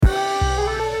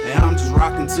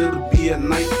rockin' till the be at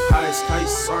night. Highest kite,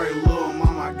 sorry little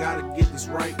mama, I gotta get this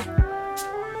right.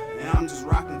 And I'm just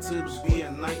rockin' till the be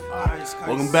at night. Highest kite.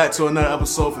 Welcome back to another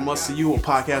episode from Us to You, a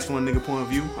podcast from a nigga point of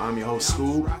view. I'm your host,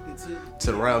 Scoob.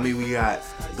 To the right of me, we got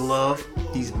Glove.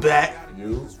 He's back.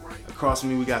 You? Across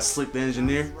from me, we got Slick the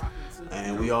Engineer.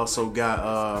 And we also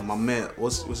got my man,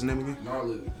 what's his name again?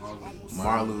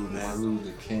 Marlou, man.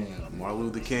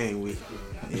 Marlou the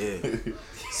King.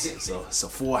 So it's a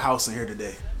full house in here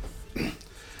today.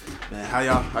 Man, how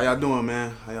y'all doing,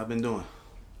 man? How y'all been doing?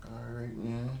 Alright,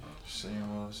 man. Same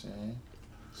old same.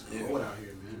 Yeah. What out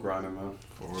here, man? Grinding, man.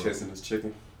 Chasing this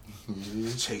chicken.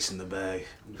 Chasing the bag.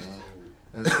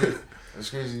 That's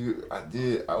crazy.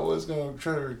 I was gonna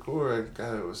try to record.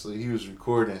 He was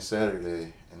recording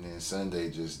Saturday, and then Sunday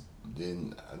just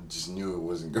didn't. I just knew it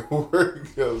wasn't gonna work.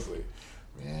 I was like,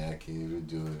 man, I can't even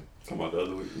do it. Come about the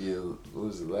other week. Yeah, what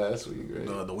was it, last week, right?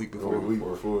 The week before. The week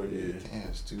before, yeah. Yeah. Damn,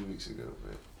 it's 2 weeks ago,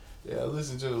 but yeah, I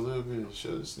listened to a little bit of the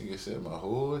show. This nigga said my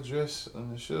whole address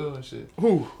on the show and shit.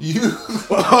 Who? You. He's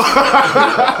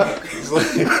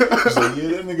like, yeah,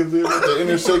 that nigga live at the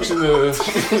intersection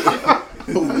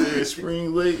of over there,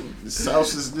 Spring Lake. The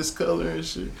house is this color and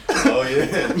shit. Oh,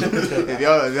 yeah. If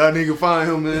y'all nigga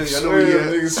find him, man. Y'all know where he at.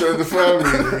 Niggas trying to find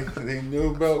me. They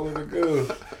know about where to go.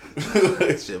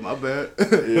 Shit, my bad.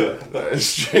 Yeah, that's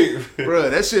straight, Bro,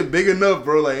 that shit big enough,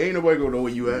 bro. Like, ain't nobody gonna know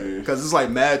where you at. Yeah. Cause it's like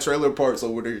mad trailer parks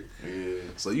over there. Yeah.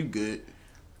 So you good.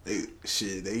 They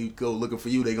go looking for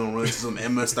you. They gonna run to some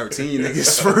MS-13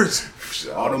 niggas first.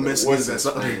 All them Mexicans that that's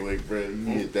up there. Like, bro, you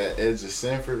hit that edge of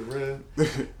Sanford, bro.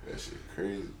 That shit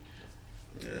crazy.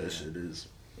 Yeah, that shit is.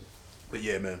 But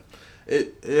yeah, man,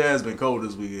 it has been cold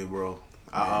this weekend, bro.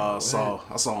 I saw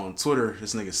on Twitter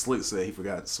this nigga Slick said he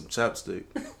forgot some chapstick.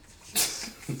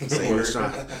 Say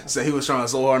he was trying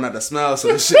so hard not to smile, so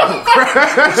this shit don't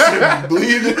crack.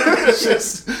 Bleeding.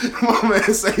 My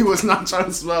man said he was not trying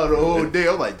to smile the whole day.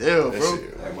 I'm like, damn, bro.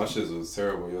 Like, my shit was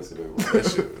terrible yesterday, bro. I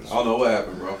don't know what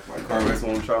happened, bro. My car makes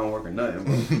one try and work or nothing,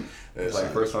 bro. It's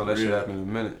like first time that shit happened in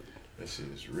a minute. That shit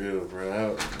is real, bro.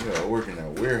 I work in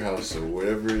that warehouse, so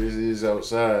whatever it is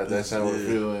outside, that's how it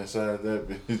feel inside that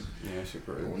bitch. Yeah, that shit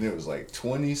crazy. When it was like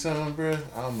 20 something, bro,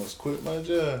 I almost quit my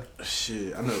job.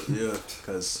 Shit, I know, yeah,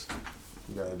 cause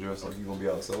You gotta dress like you gonna be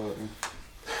outside.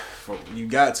 you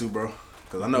got to, bro.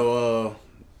 Cause I know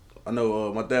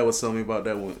my dad was telling me about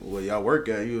that when y'all work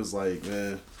at. He was like,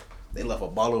 man, they left a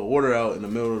bottle of water out in the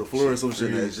middle of the floor or some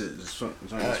shit. That shit just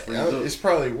freezed up. It's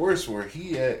probably worse where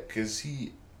he at, cause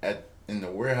he in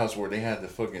the warehouse where they had the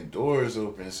fucking doors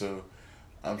open, so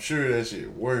I'm sure that shit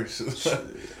worse.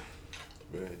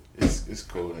 But it's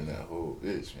cold in that whole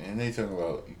bitch, man. They talking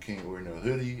about you can't wear no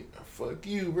hoodie. Fuck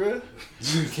you, bro.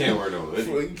 You can't wear no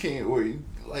hoodie. You can't wear,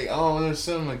 like, I don't know,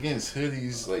 something against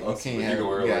hoodies. Like, you can't have, you can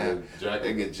wear like a jacket.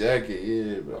 Like a jacket,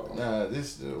 yeah, but nah,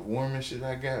 this the warmest shit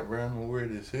I got, bro. I'm gonna wear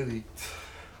this hoodie.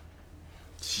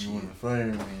 You wanna fire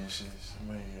me and shit.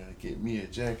 Somebody gotta get me a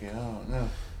jacket, I don't know.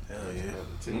 Hell yeah.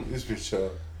 Take this bitch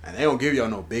off. And they don't give y'all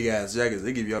no big ass jackets.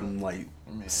 They give y'all them like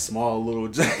small little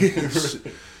jackets.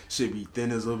 Shit be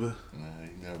thin as a bit. Nah,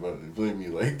 you not about to blame me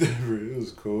like that, bro. It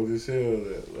was cold as hell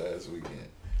that last weekend.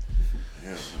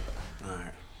 Yeah.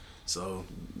 Alright. So,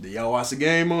 did y'all watch the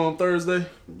game on Thursday?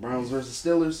 Browns versus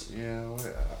Steelers? Yeah,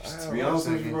 To be honest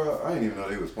with you, bro, I didn't even know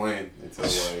they was playing until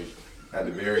like at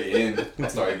the very end. I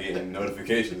started getting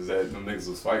notifications that them niggas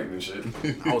was fighting and shit.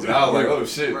 I was like, oh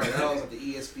shit. Right, I was at the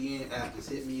ESPN app just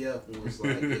hit me up and was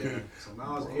like, yeah. So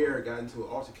Miles Garrett got into an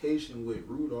altercation with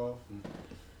Rudolph.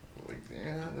 Like,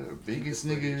 damn, the biggest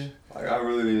nigga. Like, I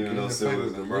really didn't even know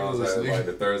Steelers and Browns had like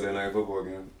the Thursday night football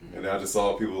game. And then I just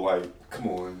saw people like, come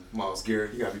on, Miles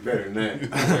Garrett, you gotta be better than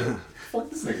that. I'm like, fuck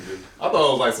this nigga dude. I thought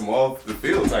it was like some off the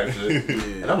field type shit. Yeah.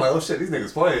 And I'm like, oh shit, these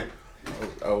niggas playing.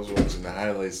 I was watching the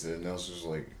highlights. The announcer was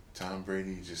like, Tom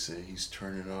Brady just said he's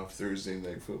turning off Thursday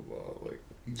night football. Like,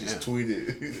 he just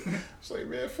tweeted. It's like,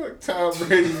 man, fuck Tom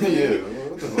Brady. Yeah.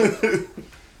 What the fuck?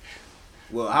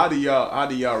 Well, how do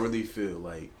y'all really feel?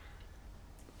 Like,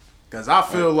 cause I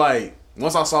feel like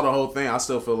once I saw the whole thing, I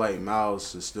still feel like Miles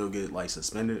should still get like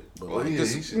suspended. But Well, like yeah,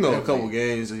 just, he should you know, a definitely- couple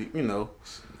games, you know.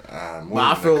 More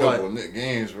I than feel a couple like-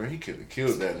 games where he could have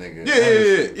killed that nigga.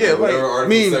 Yeah. Whatever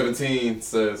Like, Article 17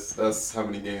 says, that's how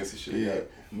many games he should have got.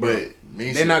 But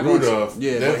Mason They're not going to- Rudolph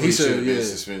yeah, but definitely he should have should- been yeah.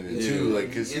 suspended Yeah. too.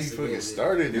 Like, cause he fucking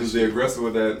started He was this the shit. aggressor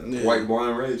with that Yeah. white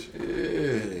blind rage.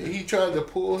 Yeah, he tried to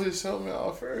pull his helmet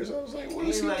off first. I was like, what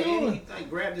is he doing? He like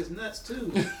grabbed his nuts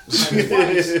too.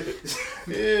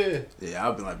 Yeah. Yeah,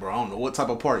 I've been like, bro, I don't know what type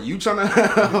of part you trying to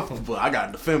have, but I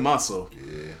gotta defend myself.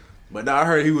 Yeah. But now I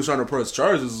heard he was trying to press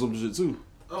charges or some shit too.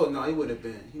 Oh no, he would have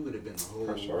been the whole.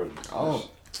 Press charges.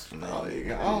 I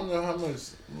don't know how much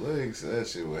legs that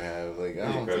shit would have. Like,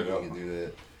 I don't think you can do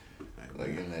that. Like,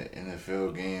 in the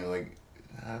NFL game, like,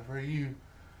 bro, you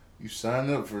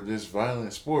sign up for this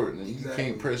violent sport, and you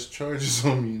can't press charges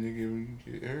on me, nigga, when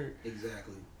you get hurt.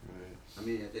 Exactly. Right. I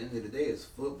mean, at the end of the day, it's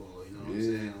football. You know what I'm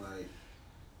saying? Like,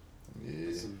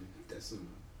 that's some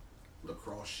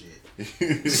lacrosse shit.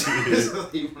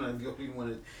 You want to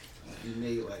be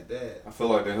made like that. I feel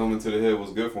like the helmet to the head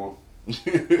was good for him.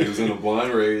 He was in a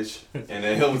blind rage, and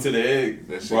that helmet to the head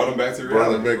brought him back to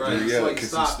reality. Right.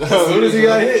 As soon as he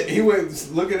got hit, he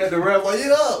went looking at the ref like,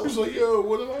 "Yo!" He's like, "Yo,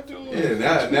 what am I doing?" Yeah,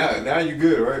 now you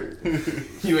good, right?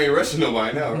 You ain't rushing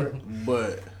nobody now, right?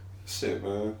 But shit,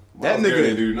 man, that nigga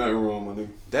didn't do nothing wrong, my nigga.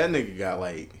 That nigga got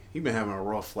like he been having a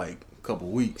rough like couple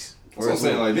weeks. That's what I'm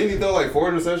saying. Like, didn't he throw like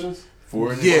 4 interceptions?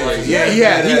 He had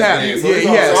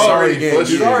already games.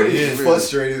 He's already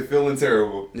frustrated, feeling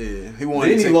terrible. Yeah, he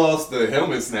lost the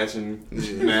helmet snatching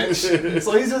match,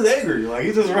 so he's just angry. Like,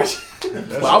 he just rushing.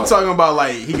 But I'm talking about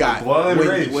like he got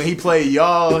when he played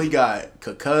y'all, he got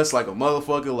concussed like a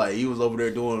motherfucker. Like he was over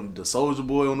there doing the Soldier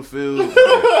Boy on the field.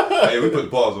 Hey, we put the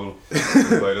pause on him.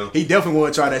 He definitely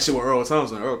want to try that shit with Earl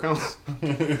Thompson.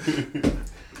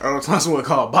 Earl Thompson would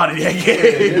call body that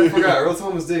game. Yeah, I forgot. Earl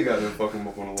Thomas did got them fucking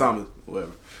up on the Thomas,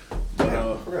 whatever.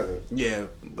 I forgot that. Yeah.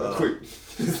 Quick.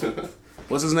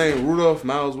 What's his name?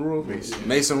 Miles Rudolph?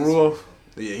 Mason Rudolph?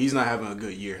 Yeah, he's not having a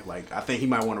good year. Like, I think he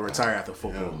might want to retire after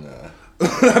football.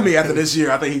 I mean, after this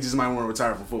year, I think he just might want to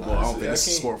retire from football. I don't think it's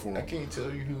a sport for him. I can't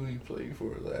tell you who he played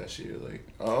for last year. Like,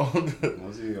 I don't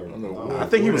know. I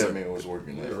think he was. That man was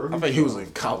working at. I think he was in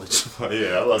college.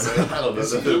 Yeah, I was saying, I don't know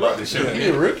nothing about this shit. He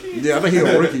a rookie? Yeah, I think he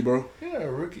was a rookie, bro. Yeah, a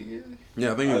rookie.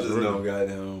 Yeah, I think he was a rookie. know,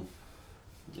 goddamn.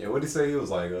 Yeah, what did he say? He was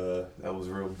like, that was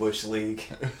real Bush League.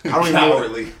 I don't even know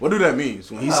what do that mean.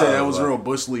 When he said that was real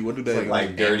Bush League, what do that mean?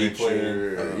 Like dirty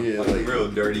play. Yeah, like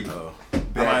real dirty.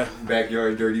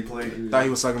 Backyard dirty play. I thought he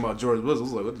was talking about George Bush. I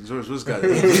was like, what did George Bush got? He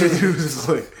was just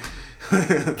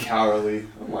like cowardly.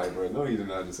 I'm like, bro, no, he did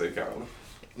not just say cowardly.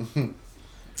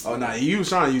 Oh, nah, he was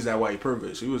trying to use that white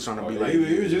privilege. He was trying to be like...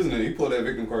 He was using it. He pulled that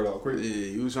victim card out quick.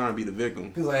 Yeah, he was trying to be the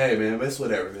victim. He was like, hey, man, it's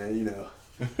whatever, man, you know.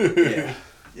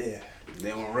 Yeah.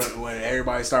 Then when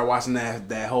everybody started watching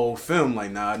that whole film,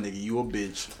 like, nah, nigga, you a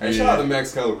bitch. Hey, shout out to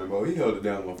Max Kellerman, bro. He held it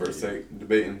down on first take,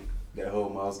 debating that whole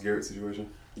Myles Garrett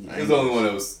situation. He was the only one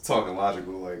that was talking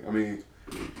logical. Like, I mean,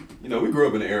 you know, we grew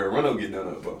up in the era. Rondo get none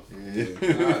of it, bro. Yeah.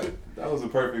 That was a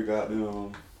perfect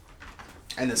goddamn...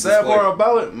 And the sad part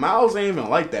about it, Miles ain't even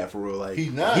like that for real. Like he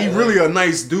really a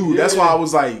nice dude. Yeah. That's why I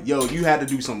was like, yo, you had to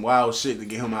do some wild shit to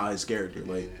get him out of his character.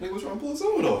 Like, he was trying to pull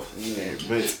someone off. Yeah,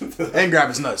 but and grab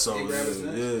his nuts. So kicked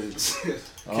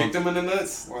him in the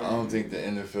nuts. I don't think the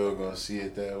NFL gonna see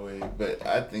it that way. But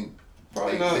I think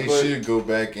probably they should go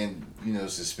back and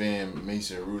suspend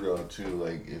Mason Rudolph too.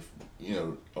 Like if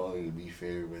only to be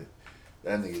fair, but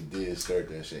that nigga did start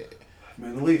that shit.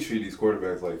 Man, the league treat these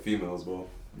quarterbacks like females, bro.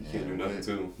 You can't do nothing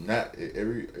to them. Not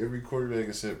every quarterback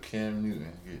except Cam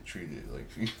Newton get treated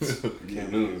like females. Cam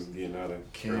Newton's getting out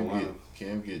of Carolina.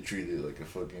 Cam get treated like a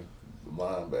fucking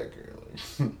linebacker.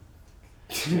 Like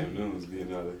Cam Newton's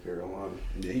getting out of Carolina.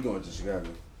 Yeah, he going to Chicago.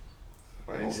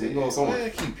 He going somewhere. I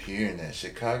keep hearing that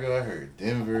Chicago. I heard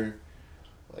Denver.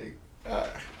 Like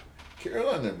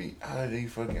Carolina be out of their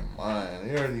fucking mind.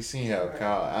 They already seen how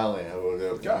Kyle Allen held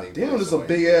up. God damn, this is a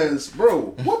big ass,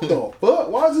 bro. What the fuck?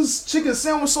 Why is this chicken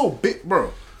sandwich so big,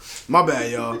 bro? My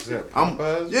bad, y'all.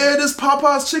 This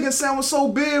Popeye's chicken sandwich so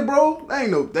big, bro. They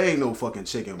ain't no fucking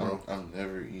chicken, bro. I'm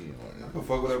never eating one. I can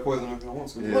fuck with that poison if I want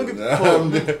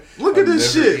to. Look at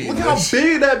this shit. Look how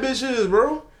big that bitch is,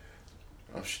 bro.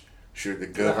 I'm sure the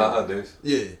government.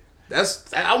 Yeah.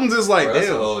 I'm just like, bro, damn. That's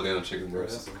a whole damn chicken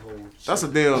breast. That's a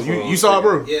damn. You saw it,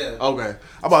 bro? Yeah. Okay.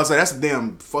 I'm about to say that's a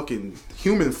damn fucking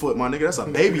human foot, my nigga. That's a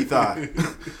baby thigh.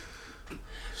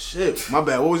 Shit. My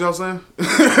bad. What was y'all saying?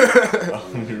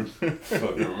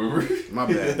 Remember? My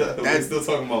bad. That's still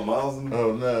talking about Miles.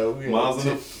 Oh no, we Miles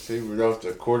favored off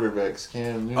the quarterbacks.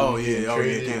 Cam Newton. Oh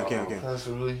yeah. Cam.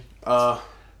 Possibly.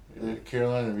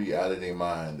 Carolina be out of their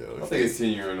mind though. I think his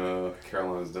tenure in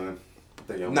Carolina's done.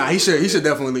 Nah, he should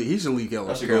definitely leave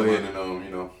Carolina. I should go ahead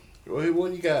and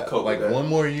What you got? Like one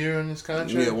more year on this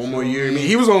contract? Yeah, one more year. I mean,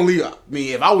 he was gonna leave. I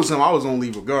mean, if I was him, I was gonna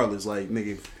leave regardless. Like,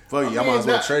 nigga, fuck you. I might as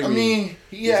well trade me. I mean,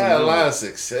 he had a lot of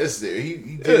success there.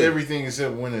 He did everything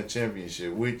except win a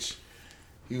championship, which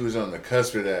he was on the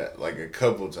cusp of that like a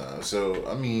couple times. So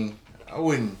I mean, I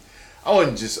wouldn't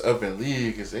just up and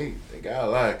leave because they got a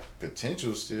lot of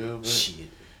potential still. But shit.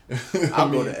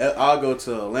 I'll go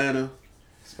to Atlanta.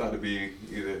 It's about to be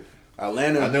either.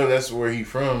 Atlanta. I know that's where he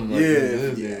from. Like, yeah, he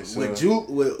lived there, so. with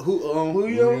Julio,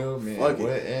 Julio, man, fuck what,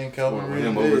 it. and Calvin For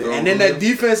him Ridley. overthrow And then that Julio?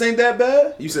 defense ain't that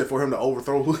bad. You said for him to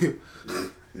overthrow Julio.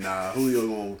 Nah, Julio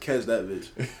gonna catch that bitch.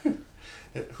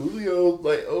 Julio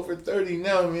like over 30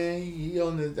 now, man. He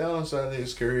on the downside of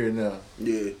his career now.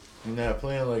 Yeah, He's not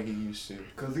playing like he used to.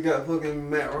 Cause he got fucking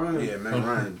Matt Ryan. yeah, man,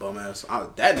 Ryan bum ass.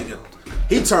 That nigga,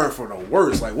 he turned for the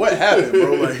worst. Like what happened,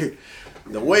 bro? Like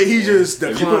the way he just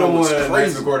If you put declined him was on a nicer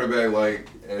crazy. quarterback, like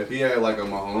if he had like a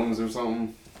Mahomes or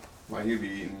something, like he'd be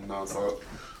eating nonstop.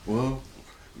 Well,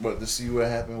 but to see what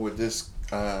happened with this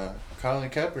Colin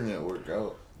Kaepernick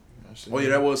workout. Oh yeah,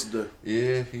 that was the.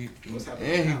 Yeah, What's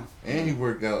happening now? and he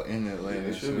worked out in Yeah, Atlanta.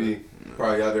 it should so, be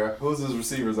probably out there. Who's his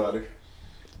receivers out there?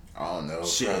 I don't know.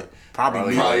 Shit,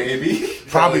 probably Probably AB.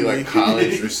 Probably me. like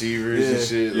college receivers and Yeah.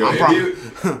 shit. Yo, Like,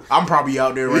 AB, I'm probably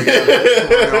out there right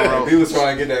now. AB was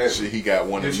trying to get that. shit, he got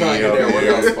one He of was me trying to out get that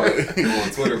workout there. spot on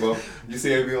Twitter, bro. You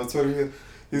see AB on Twitter?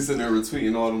 He's sitting there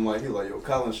retweeting all them like, he like, yo,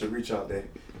 Colin should reach out there.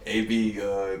 AB,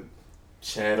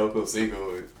 Chad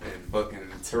Ochocinco and fucking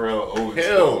Terrell Owens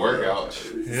Hell for a workout.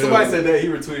 Hell Somebody no. said that, he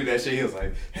retweeted that shit. He was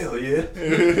like, hell yeah.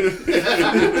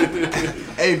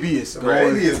 AB is Bro, AB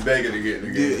going. is begging to get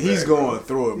in the game. Yeah, he's going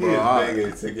through it, He bro. is I-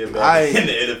 begging to get I- back in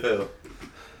the NFL.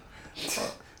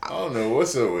 I don't know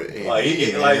what's up with AD. Like,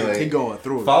 he- man. like, He going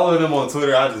through it. Following him on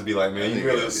Twitter, I just be like, man, I you think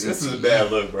really, that's this is a CTE.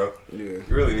 bad look, bro. Yeah, You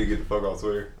really need to get the fuck off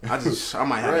Twitter. I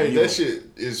might have Right, to that mute him. shit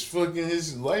is fucking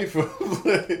his life up.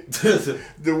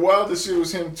 The wildest shit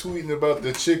was him tweeting about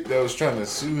the chick that was trying to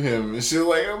sue him and shit.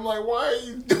 Like, I'm like, why are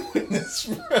you doing this,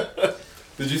 bro?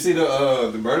 Did you see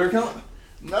the burner account?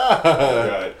 Nah.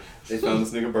 God, they found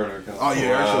this nigga burner account. Oh, yeah,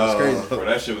 that shit was crazy. Bro,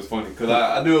 that shit was funny because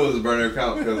I knew it was a burner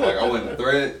account because like I went to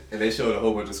Thread and they showed a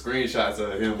whole bunch of screenshots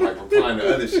of him like replying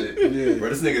to other shit. Yeah. Bro,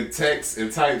 this nigga texts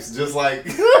and types just like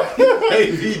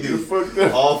AB do. Fucked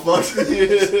up. All fucked up.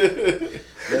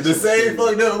 The same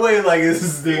fucked up way, like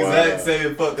it's the exact Wow.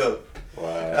 same fuck up.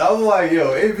 Wow. I'm like,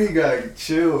 yo, AB got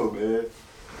chill, man.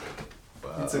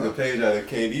 He took a page out of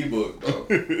KD book, bro.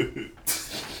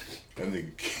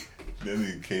 That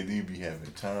nigga KD be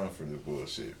having time for the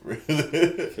bullshit, bro.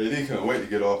 KD couldn't wait to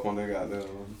get off on that goddamn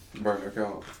burner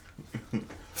account.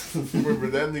 Remember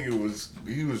that nigga was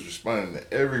responding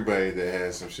to everybody that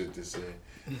had some shit to say.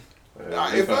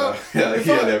 Yeah, if I- he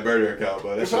had that burner account,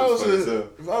 but that If shit I was funny was too.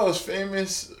 if I was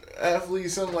famous athlete,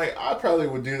 something like I probably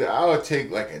would do that. I would take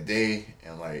like a day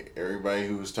and like everybody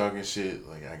who was talking shit,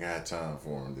 like I got time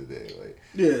for them today. Like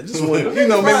Yeah, just one. You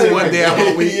know, maybe one day out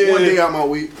my week. Yeah. One day out my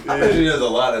week. I bet you there's a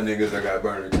lot of niggas that got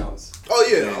burner accounts. Oh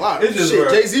yeah, a lot. It's just Shit, where-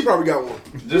 Jay-Z probably got one.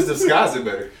 Just disguise it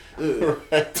better. Yeah.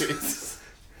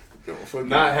 Don't fucking-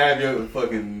 Not have your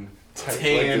fucking Type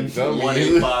tan like a dummy.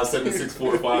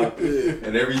 1857645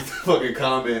 and every fucking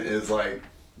comment is like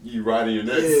you riding your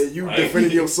nuts. Yeah, you Like,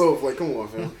 defending yourself. Like, come on,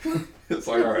 fam. It's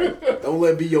like alright. Don't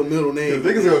let it be your middle name.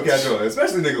 Niggas gonna catch on,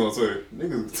 especially niggas on Twitter.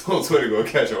 Niggas on Twitter gonna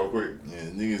catch on quick. Yeah,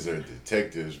 niggas are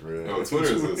detectives, bro. No,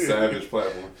 Twitter is a savage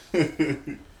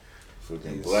platform.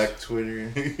 Fucking black Twitter.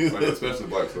 Like, especially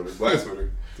Black Twitter. Black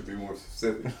Twitter, to be more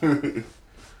specific.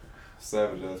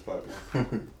 Savage ass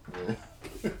platform.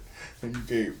 You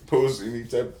can't post any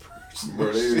type of personal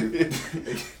Bro, they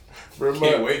shit. Bro,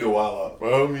 can't wait to wild out. My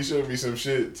homie showed me some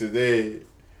shit today.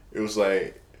 It was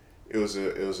like, it was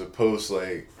a post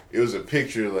like, it was a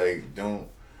picture like, don't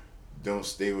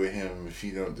stay with him if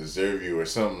he don't deserve you or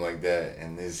something like that.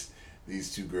 And these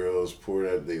two girls poured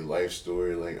out their life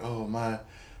story like, oh my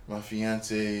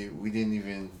fiance, we didn't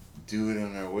even do it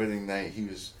on our wedding night. He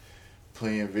was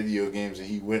playing video games and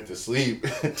he went to sleep. a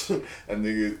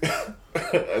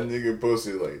nigga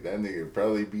posted like, that nigga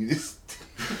probably beat his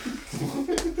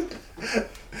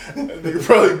that nigga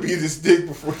probably beat his dick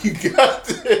before he got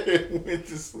there and went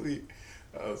to sleep.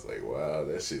 I was like, wow,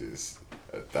 that shit is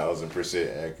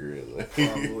 1,000% accurate. Like,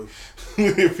 Probably.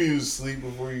 if he was asleep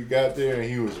before you got there and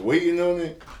he was waiting on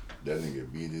it, that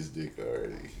nigga beat his dick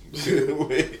already.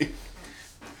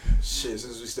 Shit,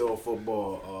 since we still on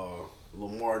football,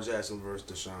 Lamar Jackson versus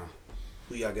Deshaun.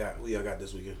 Who y'all got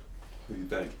this weekend? Who you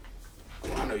think?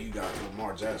 Well, I know you got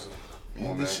Lamar Jackson. Come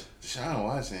on, man. Deshaun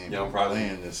Watson ain't Young been product.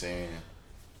 playing the same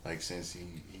like since he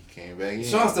came back. He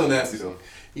Sean's ain't- still nasty though.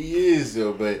 He is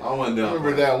though, but I wasn't down remember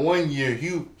for it. that one year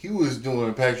he was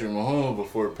doing Patrick Mahomes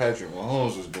before Patrick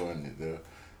Mahomes was doing it though.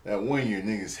 That one year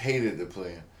niggas hated to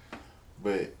play him,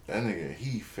 but that nigga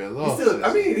he fell off.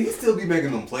 He still be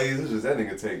making them plays. It's just that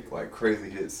nigga take like crazy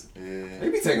hits. They yeah.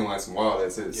 be taking like some wild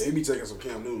ass hits. Yeah, he be taking some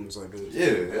Cam Newton's like this.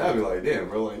 Yeah, I'd be like, damn,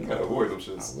 bro, like you gotta avoid them I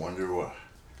shits. wonder why.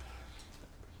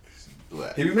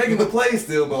 black. He be making the play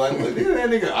still, but like, look, that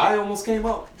nigga eye almost came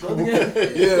out. Yeah, like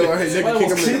nigga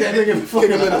kick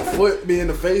him in the foot, be in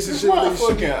the face and shit. My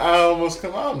fucking eye almost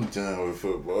come out. I'm done with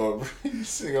football, bro.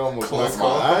 This nigga almost knocked my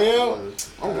eye out.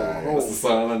 That's the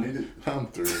sign I needed. I'm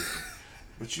through.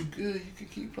 But you good? You can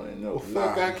keep playing. No,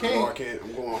 fuck, I can't. No, I can't.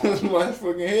 I'm going home. My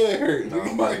fucking head hurt. No,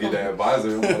 I'm about to get that visor.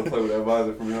 I'm about to play with that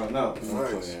visor from here on out.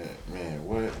 Man,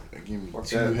 what? Give me Fuck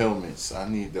 2 that. helmets. I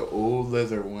need the old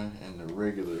leather one and the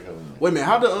regular helmet. Wait a minute,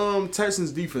 how the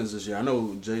Texans defense this year? I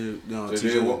know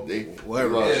JJ Watt.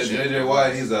 whatever. Yeah, JJ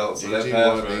Watt, he's out. So that's JJ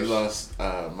pass Watt, they rush. lost.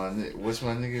 What's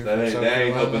my nigga? That from ain't, South that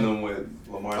ain't Carolina? helping them with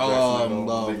Lamar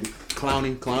Jackson.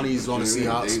 Clowney's on the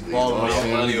Seahawks. They Balling lost out.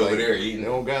 him, Clowney over like, there They eating.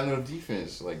 don't got no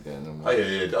defense like that no more. Oh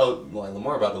yeah. Oh, like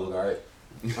Lamar about to look alright.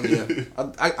 Yeah,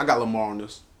 I got Lamar on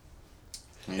this.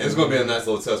 Yeah. It's gonna be a nice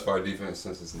little test for our defense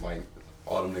since it's like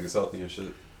all them niggas healthy and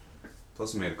shit.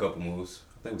 Plus we made a couple moves.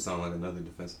 I think we sound like another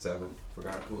defensive tackle.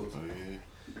 Forgot who it was. Oh,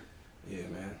 yeah. Yeah,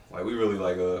 man. Like we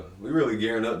really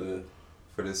gearing up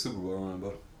for this Super Bowl run,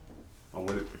 bro. I'm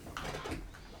with it.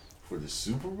 For the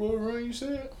Super Bowl run, you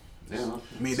said? Yeah.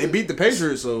 I mean, they beat the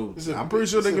Patriots, so I'm pretty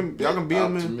sure y'all can beat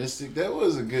them. Optimistic. That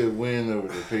was a good win over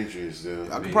the Patriots, though.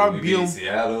 I could probably we beat beat them.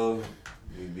 Seattle.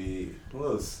 We beat who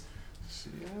else?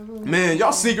 Seattle. Man,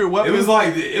 y'all secret It weapon. was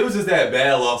like it was just that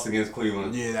bad loss against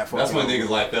Cleveland. Yeah, that That's when fucking- niggas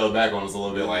like fell back on us a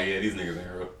little bit. Like, yeah, these niggas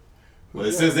ain't real.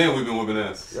 But since then we've been whooping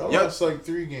ass. Y'all Yep. lost like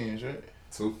 3 games, right?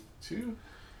 2. 2?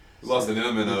 We lost to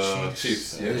them and The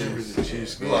Chiefs. I Yeah, remember Chiefs. the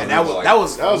Chiefs We game. lost And them that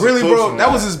was that was a really, close bro. one.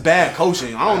 That was just bad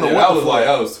coaching. I don't know Yeah, what that the was fuck. like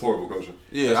that was horrible coaching.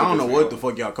 Yeah, That I shit don't know pissed me what off. the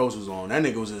fuck y'all coach was on. That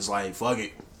nigga was just like, fuck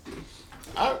it.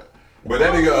 But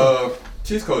that nigga,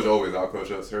 Chiefs coach always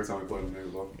outcoach us every time we play them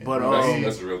niggas. Bro. But,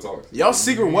 that's the real talk. Y'all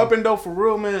secret weapon though, for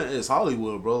real, man, is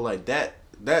Hollywood, bro. Like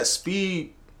that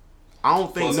speed. I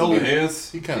don't think Plus no. with the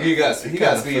hands, He kinda- he got he speed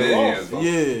kinda in his fell off. hands. Bro.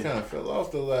 He Yeah. kind of fell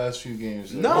off the last few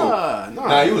games. Nah.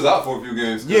 Nah, he was out for a few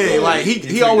games. 'cause, Yeah, like he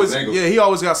tweaked always his ankle. he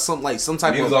always got some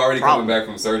type He of was already problem. coming back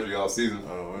from surgery all season.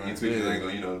 Oh, He right. tweaked his Yeah. ankle.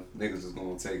 You know, niggas is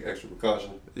gonna take extra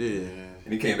precaution. Yeah.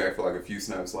 And he came back for like a few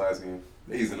snaps last game.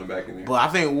 They easing him back in there. But I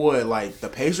think like the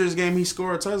Patriots game, he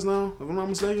scored a touchdown, if I'm not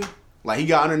mistaken. Like he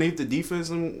got underneath the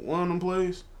defense in one of them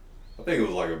plays. I think it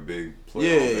was like a big play.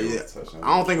 Yeah, I don't think it yeah. was a touchdown.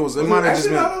 I don't think it was. It might have just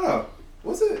Actually, been. no.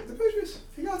 Was it the Patriots?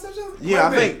 He got a touchdown? Yeah,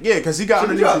 I think because he got So he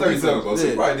underneath got the 37 goals. So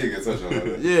he defense. probably did get a touchdown like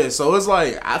that. Yeah, so it's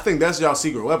like I think that's y'all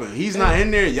secret weapon. He's not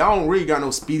in there. Y'all don't really got no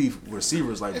speedy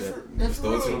receivers like that.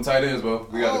 Throw it to them tight ends, bro.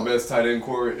 We got the best tight end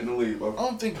core in the league, bro. I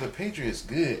don't think the Patriots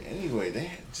good anyway.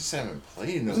 They just haven't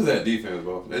played no. This is that defense,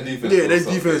 bro. That defense. Yeah, was that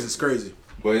something. defense is crazy.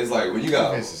 But it's like when you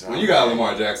got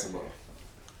Lamar Jackson, bro.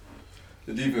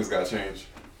 The defense got changed.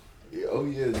 Yeah, oh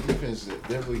yeah, the defense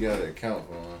definitely got to account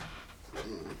for him.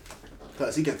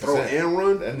 Cause he can throw and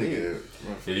run. That nigga.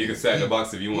 Yeah, you can sack the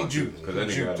box if you want to, because that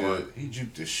nigga got to run. He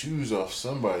juked the shoes off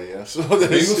somebody. I saw that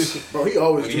Bengals? shit. Bro, he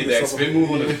always When he do hit that stuff spin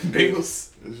move on the Bengals.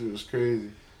 This shit was crazy.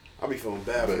 I be feeling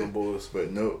bad for them boys.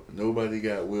 But nobody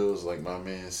got wheels like my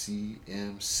man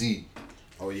CMC.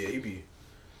 Oh yeah, he be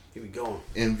going.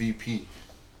 MVP.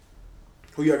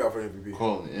 Who y'all got for MVP?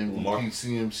 Calling MVP Lamar.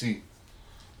 CMC.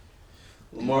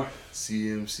 Lamar.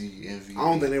 CMC MVP. I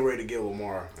don't think they ready to give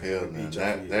Lamar. Hell MVP no,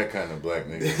 trophy. that kind of black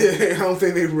nigga. I don't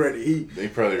think they ready. They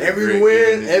probably Every regret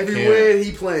win, giving it to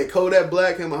he playing Kodak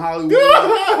Black, him and Hollywood.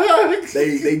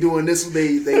 they doing this with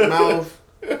they mouth,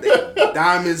 they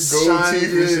diamonds Gold shining.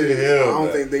 teeth and shit, I hell don't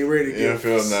no. think they ready to Cam. give.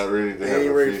 NFL not ready to They have ain't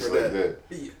a ready face for like that.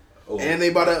 that. And they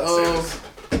about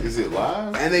to Is it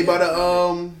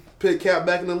live? put Cap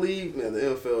back in the league. Man, the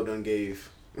NFL done gave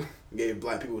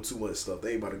black people too much stuff.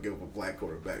 They ain't about to give a black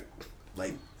quarterback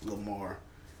like Lamar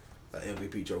an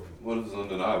MVP trophy. What is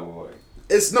undeniable? Like,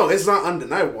 It's not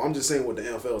undeniable. I'm just saying what the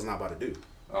NFL is not about to do.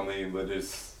 I mean, but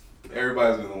it's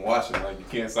everybody's been watching. Like, you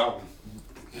can't stop them.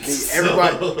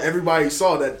 Everybody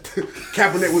saw that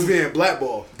Kaepernick was being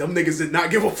blackballed. Them niggas did not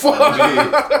give a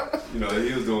fuck. You know,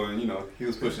 he was doing. You know, he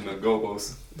was pushing the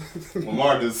goalposts.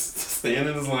 Lamar just staying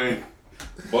in his lane,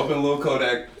 bumping little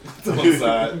Kodak to one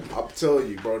side, I'm telling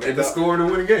you, bro. and just scoring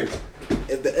and winning games.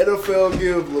 If the NFL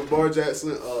give Lamar Jackson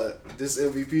this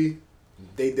MVP,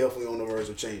 they definitely on the verge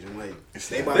of changing. Like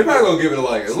They probably gonna give it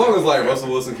like as long as like Russell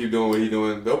Wilson keep doing what he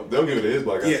doing, they'll give it to his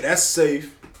black guy. Yeah, that's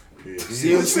safe. Yeah,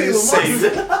 CMC is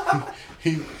safe.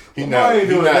 He Lamar ain't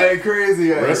doing not, that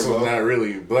crazy. Out Russell's here, bro. not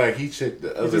really black. He checked the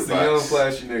He's other just a young box.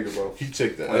 flashy nigga, bro. He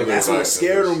checked the Like, other That's box. what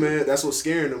scared him, man. That's what's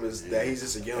scaring him is that he's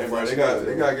just a young. Hey, bro, they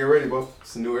flashy got to get ready, bro.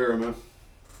 It's a new era, man.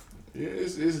 Yeah,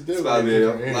 it's It's definitely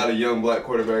a lot of young black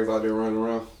quarterbacks out there running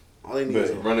around. All they need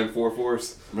is running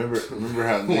 4-4s. Remember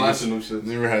how Watching them shit.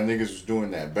 Remember how niggas was doing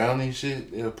that bounty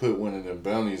shit? They'll put one of them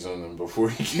bounties on them before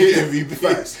he get MVP.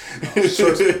 Facts.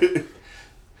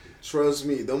 Trust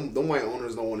me, them white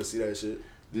owners don't want to see that shit.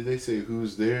 Did they say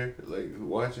who's there, like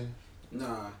watching?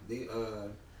 Nah, they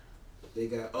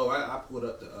got. Oh, I pulled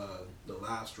up the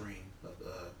live stream of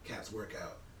the Cat's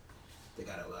workout. They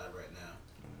got it live right now.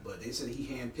 But they said he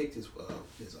handpicked his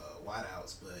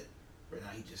wideouts, but right now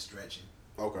he's just stretching.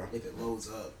 Okay. If it loads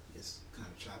up, it's kind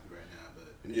of choppy right now. But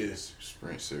Yes.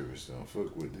 Sprint service don't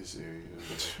fuck with this area.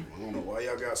 I don't know why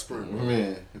y'all got Sprint, bro.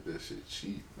 Man, that shit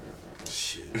cheap.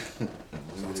 Shit.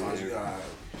 Sometimes you gotta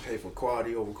pay for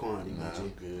quality over quantity. Nah, my G. I'm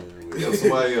good with Yo,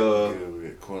 somebody, good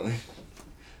with quality.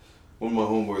 one of my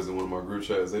homeboys in one of my group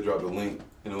chats, they dropped a link,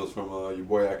 and it was from your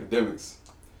boy Academics.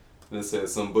 And it said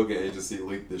some booking agency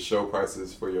leaked the show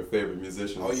prices for your favorite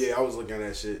musicians. Oh yeah, I was looking at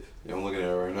that shit. Yeah, I'm looking at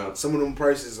it right now. Some of them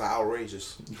prices are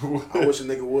outrageous. I wish a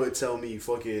nigga would tell me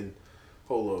fucking.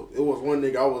 Hold up. It was one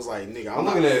nigga I was like, nigga, I'm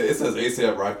looking at it. It says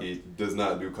ASAP Rocky does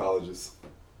not do colleges.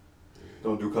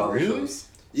 Don't do college Really? shows.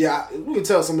 Yeah, we can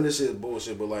tell some of this shit is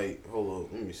bullshit, but like, hold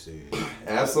up, let me see.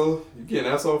 Absol? You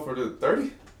getting Absol for the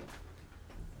 30?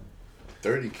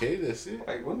 30K, that's it?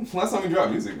 Like, when last time we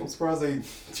dropped music? I'm surprised they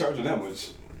charging that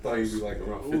much. I thought he'd be like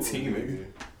around 15 maybe.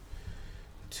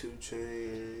 2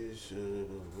 Chainz,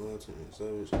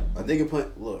 a nigga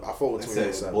put. Look, I fought with It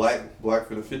 21 says Savage. black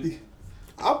for the 50.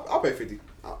 I'll pay 50.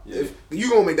 Yeah. If you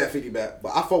gonna make that 50 back,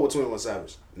 but I fought with 21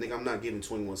 Savage. Nigga, I'm not giving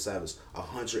 21 Savage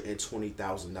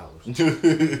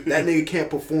 $120,000. That nigga can't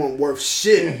perform worth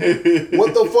shit.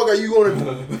 What the fuck are you gonna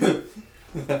do?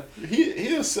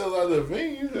 He'll sell out the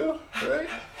venue though, right?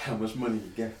 How much money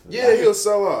you got? Yeah, he'll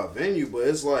sell out a venue, but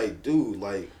it's like, dude,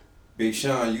 like, Big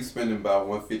Sean, you spending about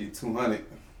 150, 200.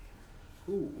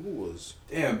 who was?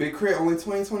 Damn, Big Crit only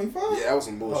 2025? Yeah, that was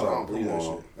some bullshit. I don't believe come that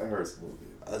on. shit. That hurts a little bit.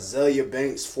 Azalea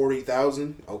Banks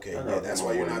 40,000. Okay, I yeah, gotta that's come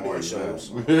why up you're with not more doing than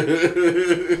shows.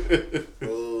 Yeah.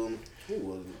 Who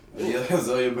was it? Yeah,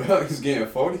 Azalea Banks getting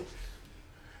 40.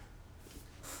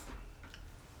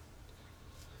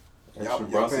 Y'all Action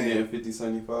Bronson paying- getting 50,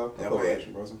 75. I y'all thought paying-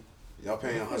 Action Bronson. Y'all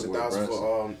paying With 100,000 Brunson.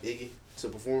 for Iggy to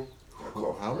perform?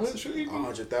 How much?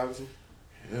 100,000.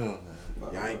 Hell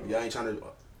no. Y'all ain't trying to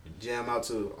jam out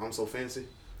to I'm So Fancy.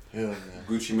 Hell no.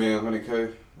 Gucci Man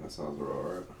 100K. That sounds about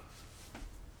alright.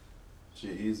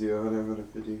 G-Eazy 100,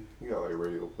 150. You got like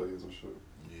radio plays and shit.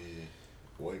 Yeah.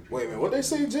 White people. Wait a minute, what they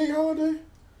say, Jake Holiday?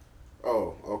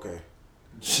 Oh, okay,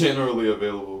 Generally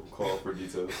available. Call for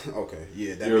details. okay,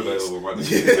 yeah, that You're means, available, my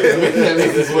nigga. That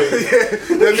means it's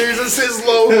waiting. that means it's his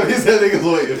low. That means that nigga's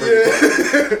waiting for you.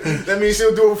 Yeah, that means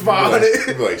she'll do it for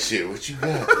 500. Be like, shit, what you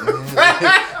got,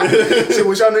 man? Shit,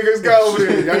 what y'all niggas got over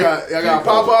there? Y'all got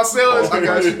Papa sellers? I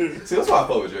got you. See, that's why I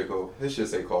fuck with J. Cole. His shit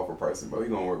say call for pricing, bro. He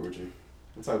gonna work with you.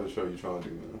 What type of show you trying to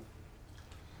do,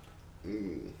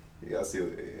 man? You gotta see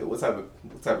what type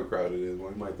of crowd it is.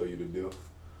 Man. He might throw you the deal.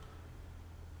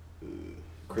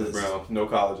 Chris Brown, no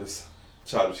colleges.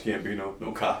 Childish Gambino,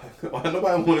 no college.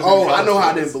 Nobody wanted. Oh, I know how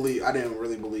I didn't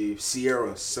really believe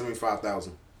Sierra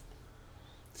 75,000.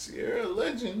 Sierra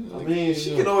legend. I mean,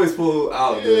 she can always pull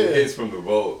out the hits from the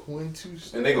vault, 1, 2,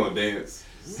 and they gonna dance.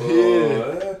 So,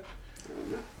 Yeah.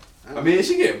 I mean,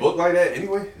 she get booked like that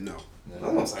anyway. No. That's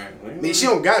what I'm saying. I mean, she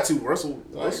don't got to. Russell's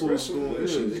doing yeah. that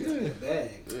shit. Yeah.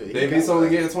 Bag. Yeah, he Davies got only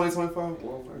that. getting 2025.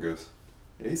 Well, I guess.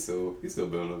 Yeah, he's still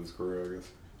building up his career. I guess.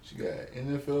 She got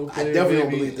NFL I player, definitely don't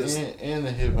baby, believe this. and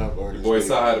a hip hop artist. Boy, baby.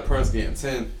 Side the Prince getting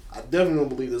 10. I definitely don't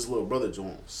believe this little brother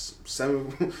Jones.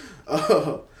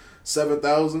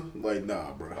 7,000? Like,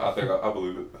 nah, bro. I think I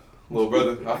believe it. Little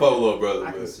brother, I fuck with little brother,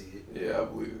 I can but see it. yeah, I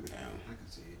believe it. I can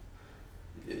see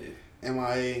it. Yeah,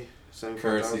 MIA 75,000.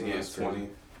 Currency getting 20.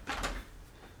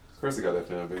 Currency got that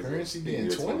fan base. Currency He getting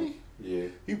can get 20? Yeah.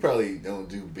 He probably don't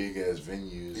do big ass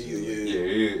venues.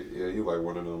 Yeah. He like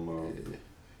one of them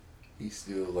He's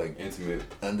still like intimate.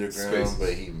 underground, spaces.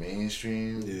 but he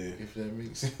mainstream. Yeah. If that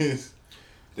makes sense.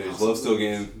 Dej Love still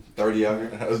getting 30 out here.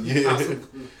 Yeah.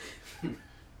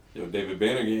 Yo, David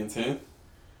Banner getting 10.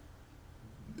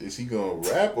 Is he gonna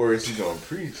rap or is he gonna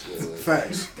preach?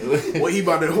 Facts. What he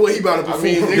about to perform? I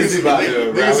mean, niggas about to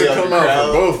will rally up come the out crowd.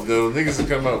 for both though. Niggas will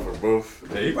come out for both.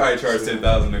 Yeah, he probably charged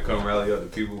 10,000 to come rally up the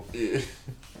people. Yeah.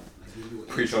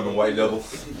 Preach on the white devil.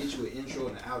 He can get you an intro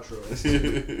and an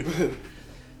outro.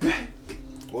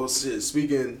 Well, shit,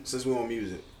 speaking, since we on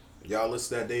music, y'all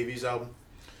listen to that Davies album?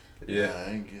 Yeah. Nah, I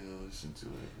ain't getting to listen to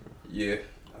it, bro. Yeah.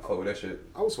 I fuck with that shit.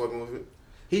 I was fucking with it.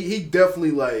 He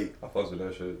definitely, like, I fuck with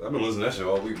that shit. I've been listening to that shit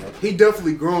all week, man. he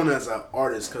definitely grown as an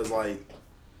artist, because, like,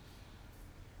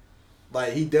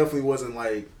 Like he definitely wasn't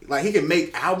like he can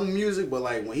make album music, but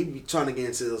like when he be trying to get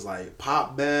into this like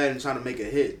pop band and trying to make a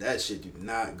hit, that shit do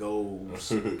not goes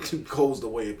the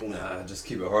way it went. Nah, just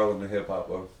keep it Harlem and hip hop,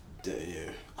 bro. Yeah,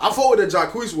 I fought with the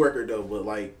Jacquees record though, but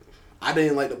like I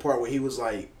didn't like the part where he was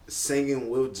like singing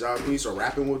with Jacquees or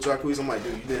rapping with Jacquees. I'm like,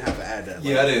 dude, you didn't have to add that.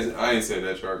 Yeah, I ain't said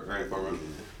that track. I ain't from it.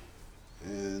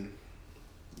 And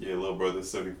yeah, Little Brother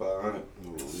 7,500.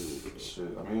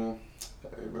 Shit, I mean,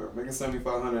 hey, bro, making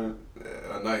 7,500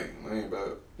 a night ain't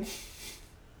bad.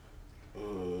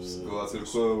 Just go out to the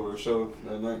club or a show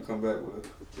that night and come back with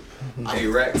 8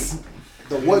 racks.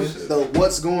 the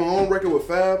What's Going On record with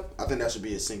Fab, I think that should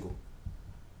be a single.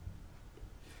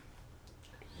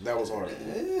 That was hard.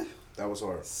 That was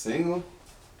hard. Single?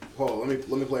 Hold on, let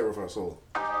me play it real fast. Hold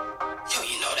on. Yo,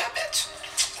 you know that bitch?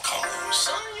 Come on,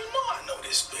 son, you know I know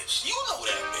this bitch. You know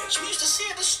that bitch. We used to see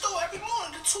her at the store every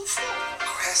morning, the 2-4.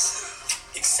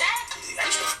 Aggressive. Exactly. I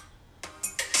used to...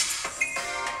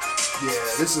 Yeah,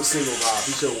 this is a single vibe.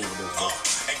 He should have went with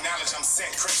this. Acknowledge I'm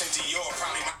sent. Christian Dior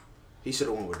probably my... He should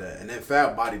have went with that. And then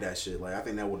Fab bodied that shit. Like I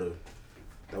think that would have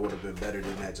been better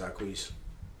than that Jacquees.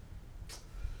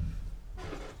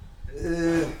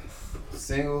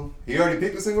 Single? He already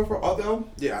picked a single for off the album?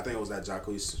 Yeah, I think it was that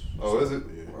Jacquees. Oh, is it?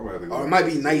 Yeah. I might have to go Or it might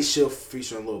be Night Shift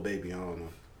featuring Lil Baby. I don't know.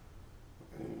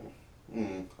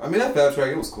 I mean, that Fab track,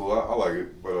 it was cool. I like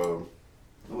it, but it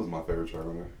was my favorite track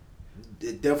on there.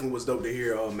 It definitely was dope to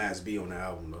hear Mass B on the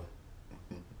album though.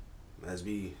 Mass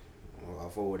B, I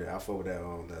forward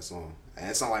that song. And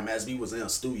it sounded like Mass B was in a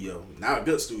studio, not a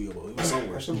good studio, but he was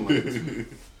somewhere.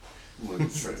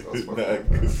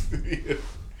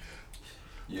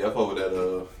 Yeah, I fuck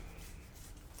with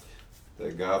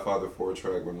that Godfather 4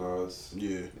 track with Nas.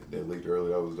 Yeah, that leaked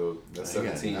earlier. That was dope. That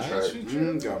 17 track.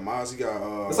 Got Mozzie,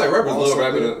 got it's like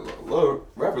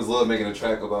rappers love making a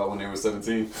track about when they were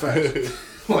 17.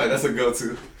 Like that's a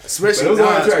go-to. Especially it was Nas,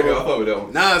 on track bro. though. I fuck with that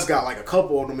one. Nas got like a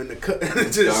couple of them in the cut.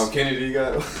 John Kennedy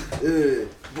got.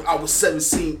 I was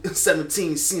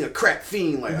 17, seeing a crack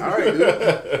fiend. Like, all right,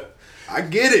 dude. I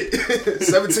get it.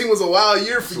 17 was a wild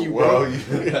year for you, bro.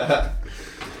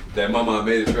 That Mama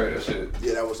Made It track, that shit.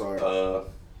 Yeah, that was hard.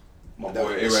 My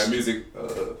boy A-Rap Music,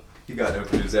 he got them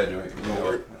produce that joint. You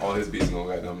know, all his beats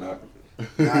gonna got them now.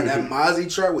 Nah, that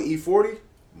Mozzie track with E40,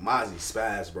 Mozzie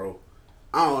spaz, bro.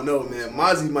 I don't know, man.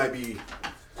 Mozzie might be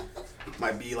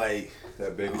like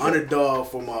that baby underdog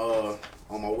for my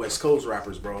on my West Coast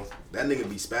rappers, bro. That nigga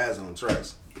be spazzing on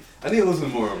tracks. I need to listen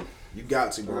to more of him. You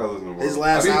got to, bro. To his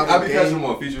last album, I be catching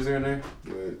more features here and there.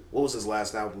 But what was his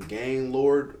last album? Game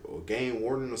Lord or Game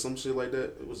Warden or some shit like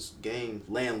that? It was Game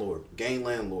Landlord. Game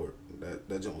Landlord.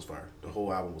 That joint was fire. The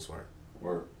whole album was fire.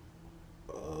 Word.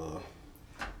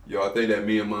 Yo, I think that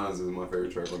Me and Mines is my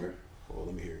favorite track on there. Oh,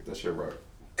 let me hear it. That shit rock.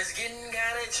 It's getting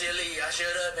kinda chilly. I should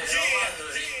have been on my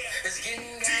hoodie. It's getting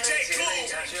kinda chilly.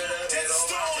 I should have been on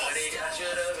my hoodie. I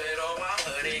should have been on my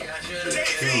hoodie. I should have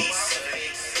been on my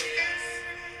hoodie.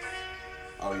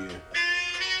 Oh yeah.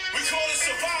 We call it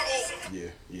survival.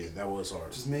 Yeah, that was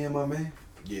hard. Just me and my man.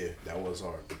 Yeah, that was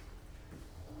hard.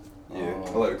 Yeah, I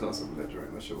like the concept of that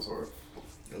joint. That shit was hard.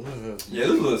 Yeah,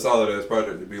 this was a solid ass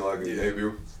project to be like a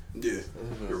debut. Yeah.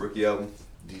 Your rookie album.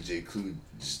 DJ Clue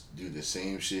just do the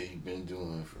same shit he been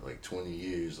doing for like 20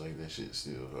 years. Like that shit's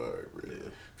still hard, bro. Yeah.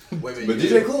 Wait, But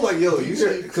DJ Clue, like, yo, you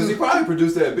because he probably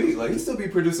produced that beat. Like, he still be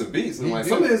producing beats. And, like,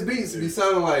 some of his beats be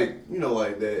sounding like, you know,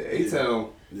 like that A-Town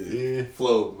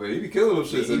flow. But he be killing them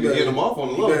shit, so he be getting them off on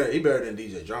the low. He better than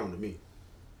DJ Drama to me.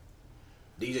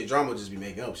 DJ Drama just be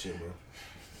making up shit, bro.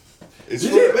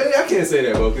 Maybe I can't say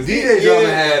that, bro, because DJ Drama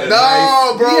had a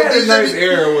nice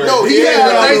era where he had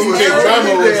a nice era.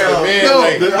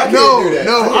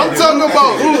 I'm talking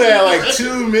about who had like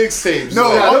 2 mixtapes.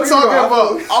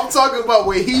 I'm talking about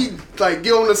when he like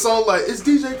get on the song like it's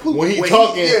DJ Clue. When he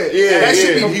talking, that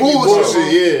shit be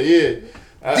bullshit.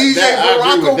 Yeah. DJ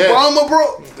Barack Obama, bro.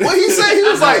 What he say? He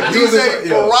was like DJ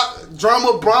Barack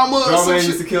Drama Brahma. Drama ain't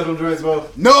used to kill them joints, bro.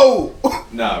 No.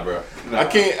 Nah, bro. Nah. I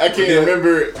can't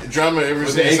remember Drama ever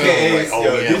saying something like, oh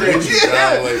yeah,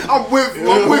 I'm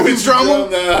with you, Drama.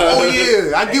 Oh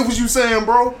yeah, I get what you saying,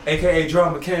 bro. AKA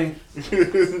Drama King.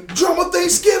 Drama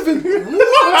Thanksgiving.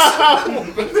 What?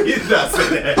 He's not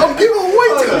saying that. I'm giving away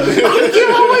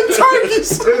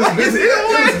turkeys. It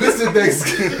was Mr.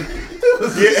 Thanksgiving.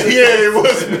 It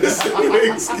was Mr.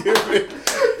 Thanksgiving.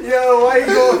 Yo, why you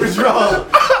going for Drama?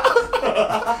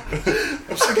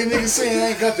 I'm sick of niggas saying I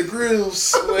ain't got the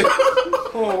grills. Like,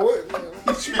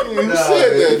 what you said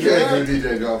that, you can't do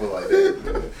DJ Drama like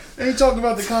that. They ain't talking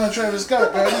about the kind of Travis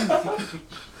Scott, man.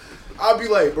 I'll be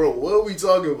like, bro, what are we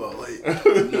talking about? Like,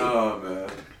 nah, man.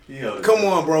 Come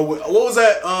on, bro. What was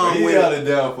that? He held it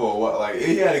down for a while. Like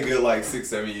he had a good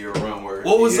 6-7 year run where.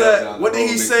 What was that? What did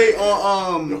he say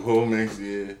on the whole mix?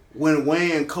 Yeah. When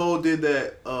Wayne and Cole did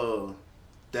that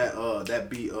that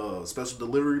beat special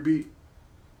delivery beat.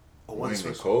 Wayne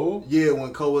and Cole? Yeah,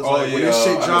 when Cole was when this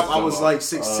shit dropped, I was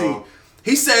 16.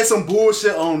 He said some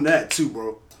bullshit on that too,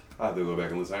 bro. I have to go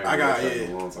back and listen. I got a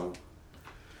long time.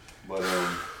 But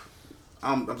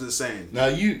I'm just saying. Now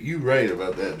you right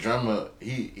about that. Drama,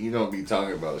 he don't be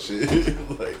talking about shit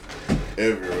like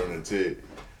ever on the tip.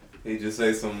 He just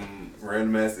say some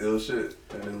random ass ill shit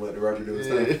and then let the rapper do his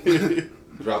thing.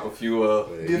 Drop a few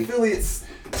the affiliates.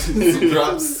 Some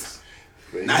drops.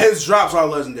 Now his drops are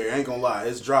legendary. I ain't gonna lie,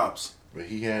 his drops. But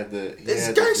he had the. It's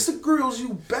Gangsta Grills,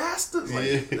 you bastards.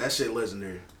 That shit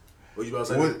legendary. What you about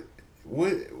to say?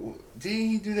 What did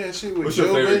he do that shit with? What's Joe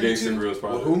your favorite Budden Gangsta Grills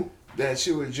project? Who? That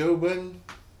shit with Joe Budden.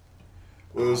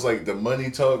 Where it was like the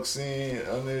money talk scene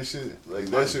on that shit. Like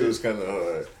that shit was kind of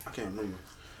hard. I can't remember.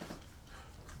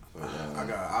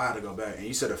 I had to go back. And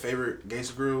you said a favorite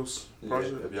Gangsta Grills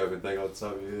project? If y'all can think off the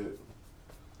top of your head.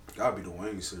 Gotta be the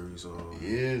Wayne series.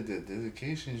 Yeah, the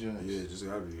dedication joints. Yeah, just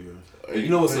gotta be. Yeah. Hey, you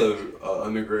know what's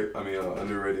underrated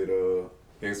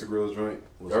Gangsta Grills joint?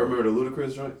 Y'all remember the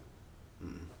Ludacris joint?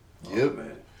 Yep. Oh,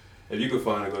 man. If you could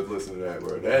find it, go listen to that,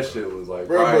 bro. That shit was like,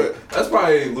 Bro, that's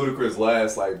probably Ludacris'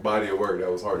 last body of work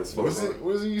that was hard as fuck.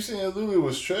 Wasn't you saying Lulu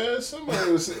was trash?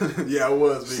 Somebody was saying. Yeah, I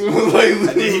was. Like, and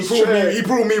then he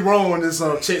proved me wrong on this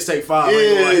Chicks Take 5.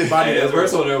 Yeah. That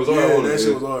verse on there was hard. That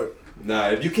shit was hard. Nah,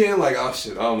 if you can, I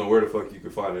don't know where the fuck you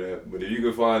could find it at, but if you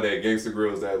could find that Gangsta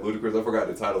Grills, that Ludacris, I forgot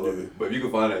the title of it, but if you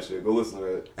could find that shit, go listen to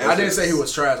that. And I didn't say he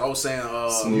was trash. I was saying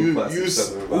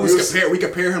we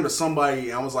compare him to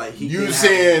somebody, and I was like, you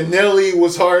saying Nelly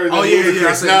was harder than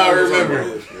Ludacris. Now I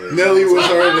remember. Nelly was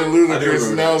harder than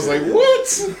Ludacris, and I was like,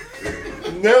 what?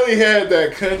 Nelly had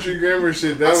that country grammar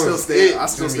shit. I still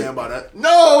stand by that.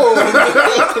 No!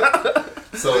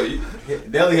 So,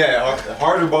 Nelly had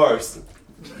harder bars.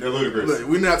 They're Ludacris. Look,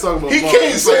 we're not talking about. He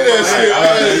can't say that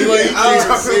shit. He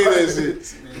can't say that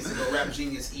shit. Man, he's a rap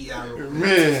genius.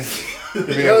 Man,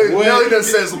 Nelly done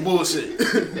said some bullshit.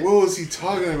 What was he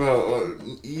talking about? Like what?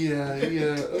 Man,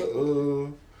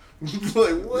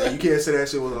 you can't say that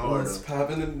shit wasn't hard. What's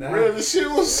popping in now? Bro, the shit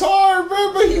was hard,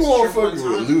 bro. But he won't fucking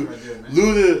with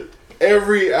Luda.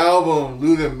 Every album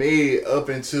Luda made up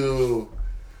until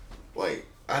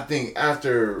I think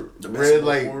after The Red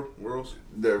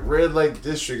Light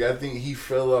District, I think he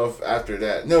fell off after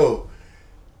that.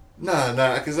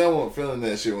 Nah, because I wasn't feeling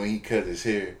that shit when he cut his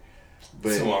hair.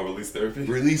 But someone Release Therapy?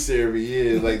 Release Therapy,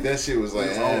 yeah. That shit was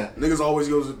like, niggas always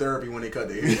goes to therapy when they cut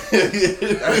their hair.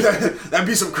 That'd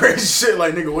be some crazy shit.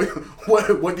 Like, nigga,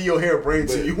 what do your hair bring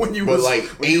to you when you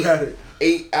had it?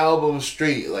 8 albums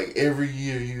straight, every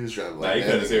year he was dropping. He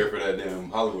cut his hair for that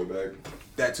damn Hollywood bag.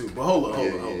 That too, but hold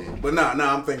on. But nah,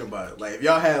 I'm thinking about it. If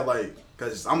y'all had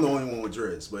cause I'm the only one with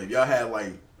dreads, but if y'all had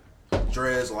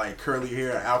dreads, curly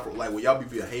hair, afro, would y'all be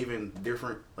behaving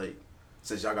different,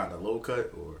 since y'all got the low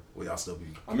cut, or will y'all still be?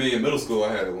 I mean, in middle school,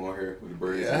 I had long hair with the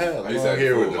braids. Yeah, I had long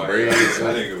hair with the braids.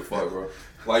 I didn't give a fuck, bro.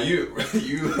 You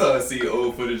see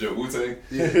old footage of Wu-Tang,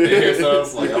 their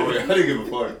hairstyles, I didn't give a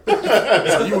fuck.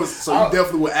 So you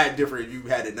definitely would act different if you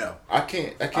had it now. I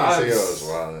can't say I was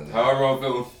wild. However I'm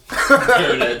feeling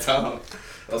during that time,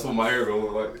 that's what my hair gonna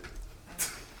look like.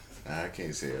 I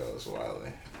can't say I was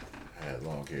wilding. I had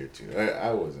long hair too.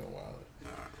 I wasn't wilding.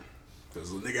 Cause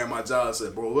the nigga at my job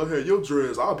said, "Bro, look at your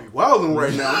dreads. I'll be wilding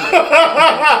right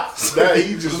now."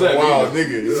 He just a wild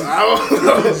nigga. I don't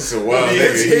know. He's just a wild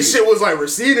nigga. His shit was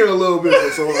receding a little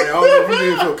bit, so I don't know if he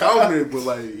didn't feel confident,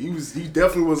 but he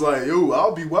definitely was like, "Yo,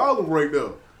 I'll be wilding right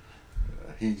now."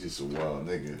 He just a wild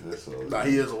nigga. That's all. Nah,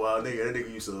 he is a wild nigga. That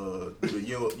nigga used to do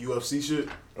UFC shit.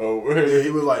 Oh, yeah,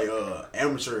 he was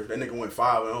amateur. That nigga went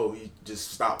 5-0. He just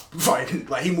stopped fighting.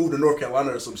 He moved to North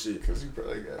Carolina or some shit. Cause he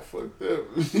probably got fucked up.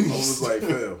 I was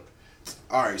fam.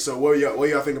 All right, so what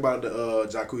y'all think about the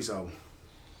Jacquees album?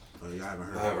 Y'all haven't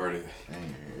heard? I haven't heard it.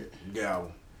 Good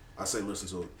album. I say listen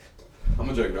to it. I'm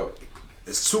gonna check it out.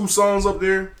 It's 2 songs up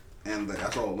there, and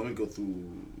that's all. Let me go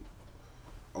through.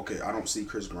 Okay, I don't see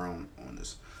Chris Brown on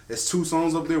this. There's 2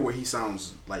 songs up there where he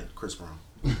sounds like Chris Brown.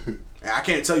 And I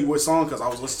can't tell you what song because I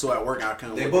was listening to it at work. And I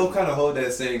couldn't. They both kind of hold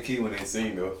that same key when they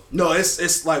sing though. No,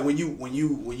 it's when you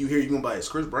hear you gonna be like, it's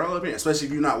Chris Brown up here, especially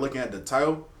if you're not looking at the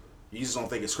title, you just don't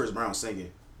think it's Chris Brown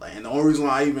singing. And the only reason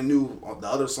why I even knew the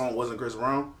other song wasn't Chris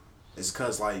Brown is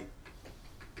because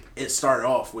it started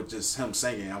off with just him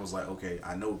singing. I was like, okay,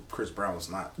 I know Chris Brown's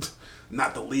not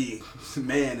the lead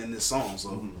man in this song,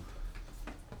 so.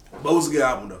 But it was a good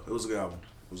album though. It was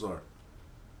hard.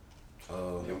 Yeah,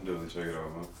 I'm definitely check it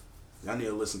out, man. Y'all need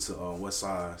to listen to West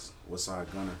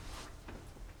Side Gunner.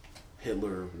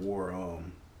 Hitler wore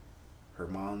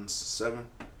Herman's 7.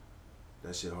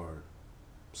 That shit hard.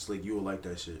 Slick, you will like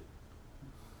that shit.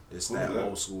 It's Who's that that?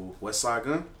 old school. West Side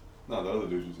Gun? No, the other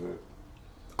dude you said.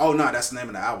 Oh no, that's the name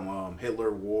of the album.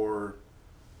 Hitler wore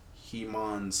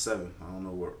Heman 7. I don't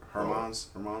know what Herman's.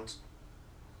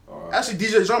 Alright. Actually,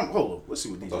 DJ Drum. Hold up, let's see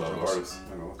what I DJ thought that Drum was said. artist.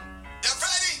 Hang on. You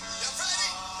ready?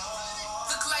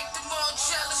 Look like the all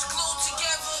jealous glued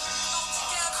together.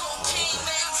 Cocaine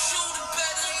made them shoot it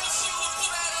better.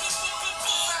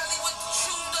 Finally with the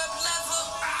chewed up leather.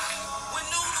 When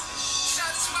Noodle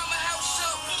shot his mama house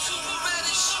up, super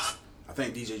better. I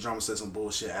think DJ Drama said some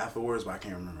bullshit afterwards, but I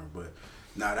can't remember. But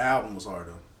nah, the album was hard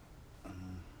though.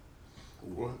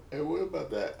 What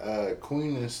about that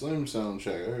Queen and Slim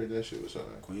soundtrack? I heard that shit was hard.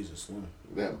 Queens and Slim.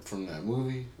 That from that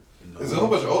movie. Is it a whole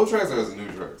bunch of old tracks or is it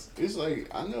new tracks? It's like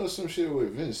I know some shit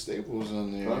with Vince Staples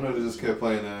on there. I know they just kept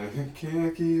playing that.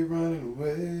 Can't keep running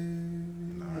away.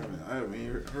 Nah, I haven't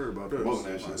even heard about that. Wasn't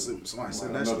that shit? Somebody said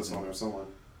I that know shit. this song or someone.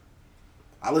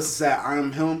 I listened to that I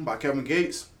Am Him by Kevin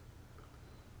Gates.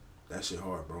 That shit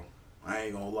hard, bro. I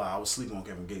ain't gonna lie. I was sleeping on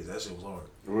Kevin Gates. That shit was hard.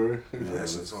 Word? Yeah, that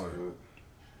shit's hard.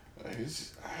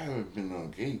 I haven't been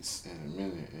on Gates in a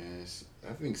minute, and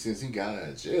I think since he got out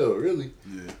of jail, really,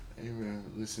 Yeah. I ain't been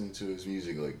listening to his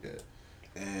music like that.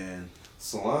 And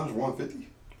Solange 150?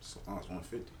 Solange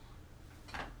 150.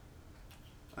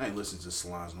 I ain't listening to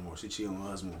Solange no more. She cheated on her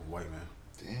husband with a white man.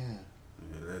 Damn.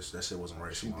 Yeah, that shit wasn't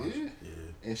right. She Solange. did? Yeah.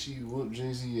 And she whooped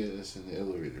Jay-Z ass in the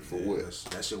elevator for Yeah, what?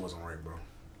 that shit wasn't right, bro.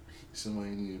 Somebody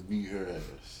need to beat her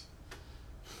ass.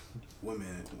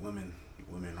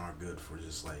 Women aren't good for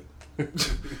just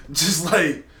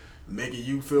like making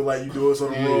you feel like you doing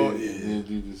something wrong. And Yeah. then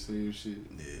do the same shit.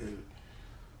 Yeah.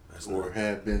 That's Or not,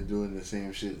 have been doing the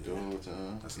same shit the whole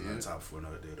time. that's another topic for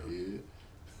another day though. Yeah.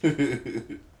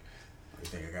 You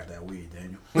think I got that weed,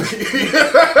 Daniel?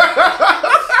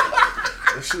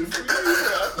 That shit for you.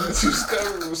 I thought you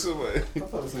stubborn with somebody. I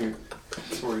thought this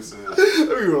nigga Tori said. Let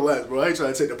me relax, bro. I ain't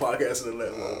trying to take the podcast to the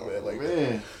next level, man. Like,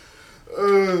 Man.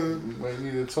 We might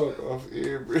need to talk off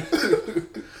air, bro.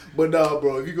 but nah,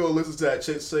 bro. If you go listen to that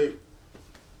Chit Shape,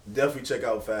 definitely check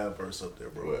out Fab Verse up there,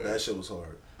 bro. Right. That shit was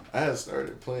hard. I had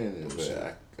started playing it,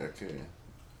 but I couldn't.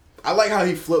 I like how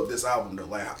he flipped this album though.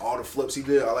 Like all the flips he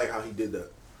did. I like how he did that.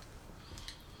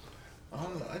 I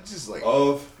don't know. I just like.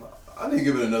 I didn't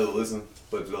give it another listen,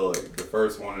 but like the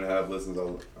first 1.5 listens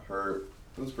I heard,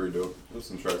 it was pretty dope. There's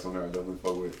some tracks on there I definitely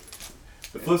fuck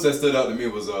with. The flips that stood out to me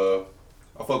was I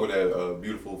fuck with that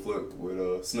Beautiful flip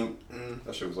with Snoop.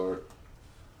 That shit was hard.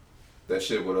 That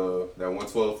shit with that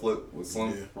 112 flip with Slim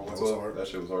Yeah, from that was 112. hard. That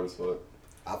shit was hard as fuck.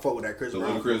 I fuck with that Chris The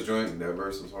Brown. Ludacris joint, that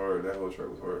verse was hard. That whole track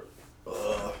was hard.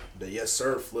 The Yes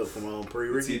Sir flip from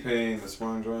Pretty Ricky. T-Pain, the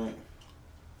Sprung joint.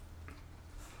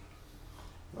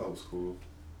 That was cool.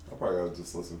 I probably gotta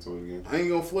just listen to it again. I ain't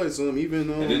gonna flex on him, even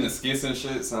And then the skits and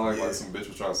shit sound like Yeah. some bitch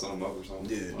was trying to set him up or something.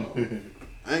 Yeah.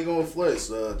 I ain't gonna flex.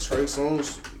 Trey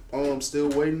Songz, Still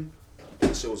Waiting.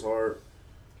 That shit was hard.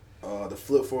 The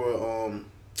flip for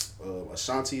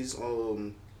Ashanti's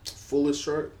Foolish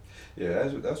track. Yeah,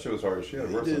 that shit was hard. She had a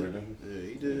Yeah, verse he on did. there, didn't Yeah,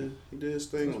 he did his she?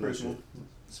 thing It on was that pretty shit. smooth.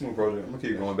 Smooth project. I'm gonna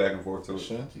keep going back and forth to it.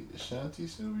 Shanti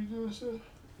still be doing stuff?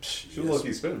 She was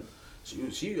lucky spinning.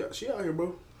 She out here,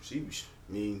 bro.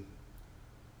 I mean,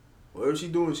 whatever she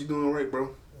doing right,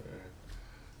 bro.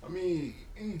 I mean,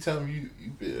 anytime you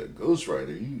be a ghostwriter,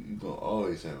 you gonna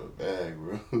always have a bag,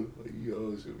 bro. Like you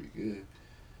always gonna be good.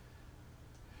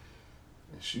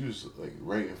 And she was like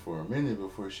writing for a minute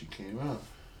before she came out.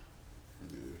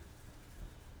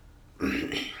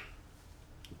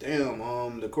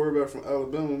 Damn, the quarterback from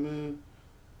Alabama, man,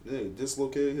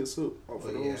 dislocated his hip off Oh of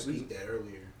the yeah, whole I season. peeped that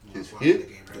earlier. When I was His watching hip?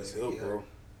 the game His earlier. hip, Yeah. bro.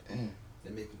 Damn.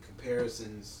 They're making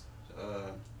comparisons.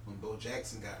 When Bo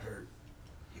Jackson got hurt,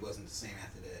 he wasn't the same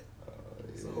after that.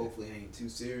 So Yeah. hopefully it ain't too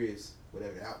serious,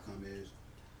 whatever the outcome is.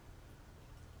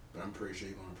 But I'm pretty sure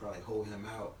you're gonna probably hold him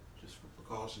out just for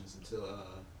precautions until.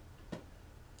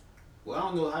 Well, I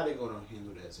don't know how they're gonna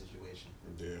handle that situation.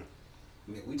 Yeah.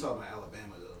 I mean, we talking about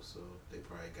Alabama though, so they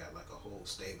probably got like a whole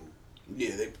stable.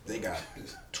 Yeah, they got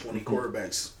 20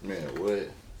 quarterbacks. Man, what?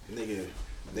 Nigga,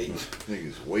 they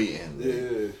Niggas waiting.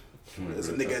 yeah. There's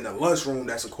a nigga in the lunchroom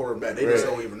that's a quarterback. They just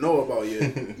Right. don't even know about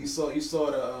yet. You saw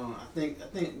the I think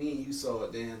me and you saw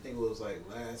it then. I think it was like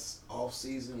last off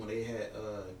season when they had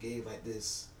gave like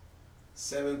this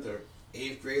 7th or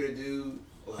 8th grader dude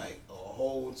like a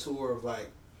whole tour of like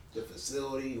the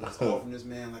facility and was offering this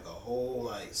man like a whole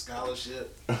like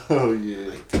scholarship. Oh yeah.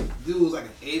 Like dude was like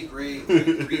an 8th grade,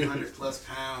 like 300 plus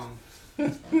pound.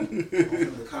 Offer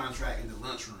the contract in the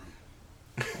lunchroom.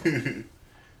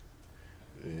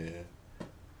 Yeah.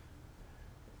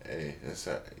 Hey, that's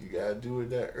how you gotta do it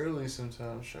that early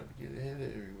sometimes. Try to get ahead of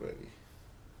everybody.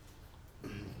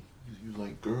 You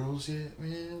like girls yet,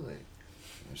 man? Like,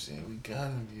 you know what I'm saying? We got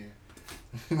them here.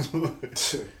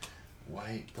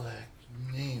 White, black,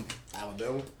 you name it.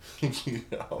 Alabama?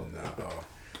 Oh, no.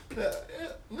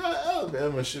 No,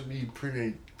 Alabama should be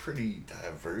pretty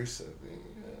diverse, I think.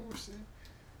 You know what I'm saying?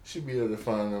 Should be able to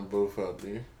find them both out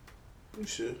there. You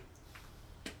should.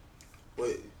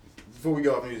 Wait, before we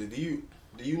go off music, do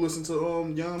you listen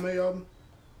to Young May album?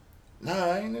 Nah,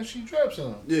 I ain't know she dropped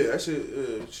some. Yeah, that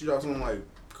shit. She dropped something like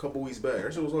a couple weeks back.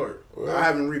 That shit was hard. Well, I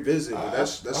haven't revisited, but that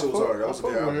shit was hard. That was a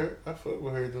good album. I fuck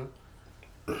with her though.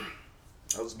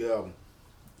 That was a good album.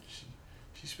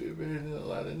 She spit better than a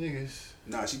lot of niggas.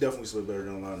 Nah, she definitely spit better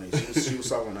than a lot of niggas. She was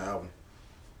talking on the album.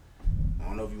 I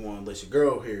don't know if you want to let your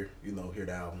girl hear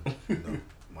the album. You know,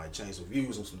 might change some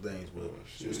views on some things, but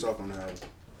she was talking on the album.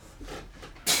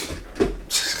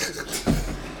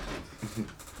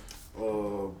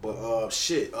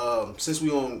 Since we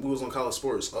was on college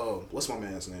sports, what's my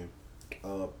man's name?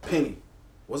 Penny.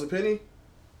 Was it Penny?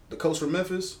 The coach from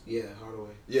Memphis? Yeah,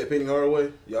 Hardaway. Yeah, Penny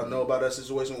Hardaway. Y'all know about that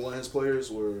situation with one of his players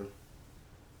where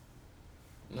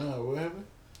Nah, what happened?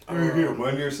 He get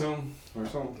money or something?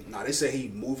 Nah, they say he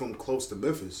moved him close to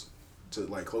Memphis, to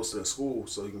like close to the school,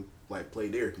 so he can like play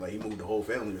there. Like he moved the whole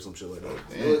family or some shit like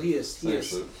that. Well, he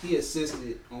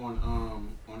assisted on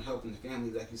helping the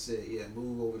family, like you said. Yeah,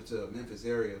 move over to the Memphis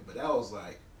area, but that was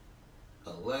like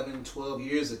 11, 12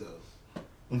 years ago.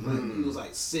 Like, he was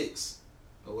like 6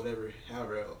 or whatever,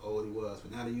 however old he was.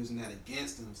 But now they're using that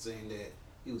against him, saying that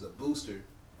he was a booster.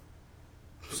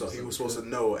 So he was supposed to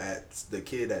know the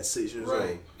kid at 6 years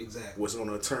old exactly was going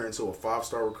to turn into a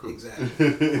 5-star recruit. Exactly.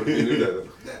 What did he do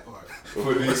that? That part.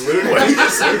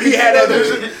 He had that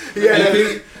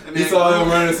vision. He saw him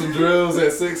running some drills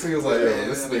at 6. He was like, "Yo,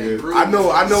 this nigga."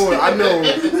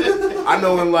 I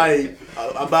know. In like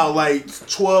about like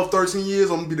 12, 13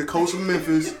 years, I'm gonna be the coach of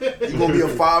Memphis. You gonna be a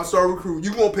 5-star recruit.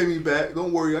 You gonna pay me back?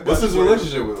 Don't worry. What's his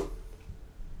relationship with him?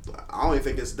 I don't even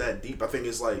think it's that deep. I think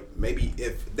it's like maybe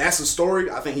if that's a story,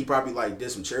 I think he probably like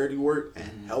did some charity work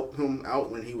and helped him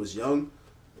out when he was young,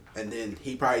 and then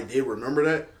he probably did remember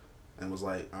that and was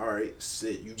like, "All right,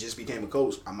 shit, you just became a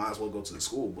coach. I might as well go to the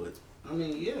school." But I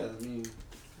mean, yeah,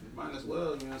 might as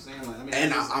well. You know what I'm saying? Like,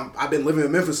 and I've been living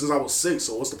in Memphis since I was 6.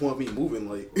 So what's the point of me moving?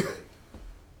 Like,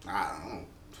 I don't know.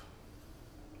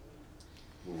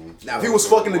 Now, if he was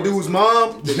fucking the dude's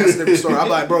mom, then that's a different story. I'm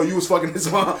like, bro, you was fucking his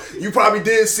mom. You probably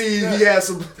did see he had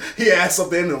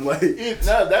something in him. Like,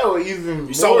 that would even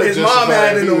you saw what his mom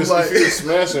had in him. Like, he was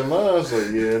smashing moms.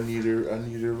 Like, yeah, I need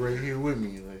her right here with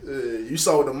me. Like, you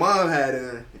saw what the mom had in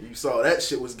her. You saw that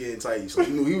shit was getting tight, so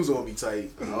you knew he was gonna be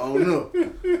tight. I don't know.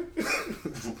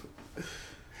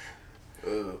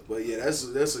 But yeah,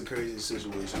 that's a crazy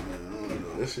situation, man. I don't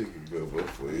know. That shit could go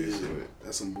both ways. Yeah,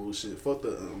 that's some bullshit. Fuck the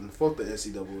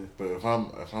NCAA. But if I'm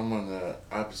on the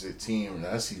opposite team and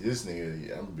I see this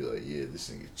nigga, I'm gonna be like, yeah, this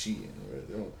nigga cheating.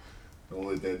 Right? Don't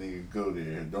let that nigga go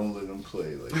there. Don't let him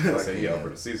play. Like, I say he out for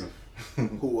the season.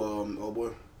 Who? Oh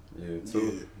boy. Yeah.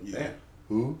 Damn.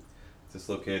 Who?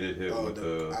 Dislocated hip with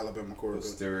the Alabama quarterback.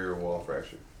 posterior wall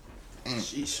fracture.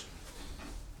 Sheesh.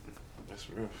 That's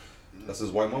rough. That's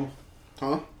his white mama.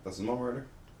 Huh? That's his mama right there.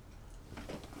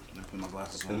 I put my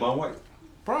glasses on. His mom white.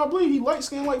 Probably. He light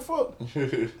skinned like fuck.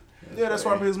 Yeah, that's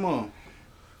probably his mom.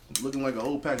 Looking like an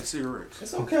old pack of cigarettes.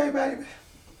 It's okay, baby.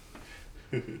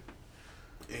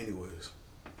 Anyways.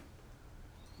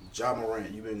 Ja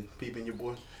Morant, you been peeping your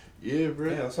boy? Yeah, bro.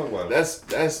 Yeah, let's talk about it.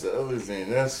 That's the other thing.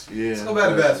 Let's go back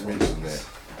to basketball. Mention that.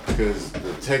 Because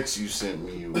the text you sent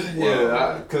me was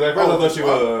because at first I thought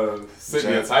you sent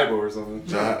me a typo or something.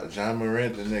 Ja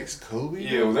Morant, the next Kobe?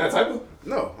 Yeah, was that a typo?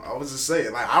 No, I was just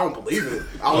saying, like, I don't believe it.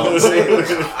 I was just saying, like,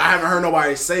 I haven't heard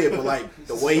nobody say it, but like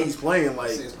the way he's playing,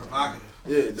 like, it's provocative.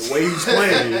 Yeah, the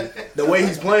way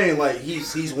he's playing, like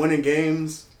he's winning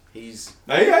games. He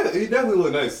definitely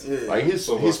look nice. Yeah. Like his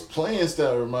playing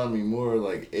style remind me more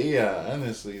like AI,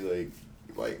 honestly,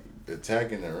 like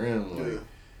attacking the rim, like. Yeah.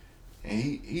 And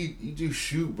he do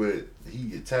shoot, but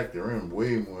he attacked the rim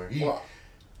way more.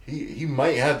 He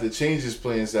might have to change his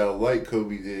playing style like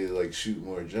Kobe did, like shoot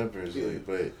more jumpers. Yeah. Like,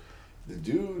 but the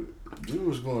dude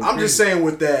was going. I'm just saying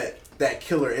with that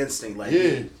killer instinct, like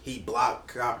yeah. he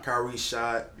blocked Kyrie's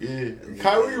shot. Yeah,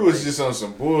 Kyrie was just on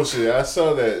some bullshit. I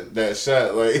saw that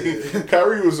shot. Like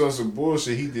Kyrie was on some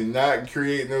bullshit. He did not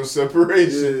create no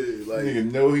separation. Yeah, like,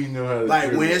 nigga he know how to.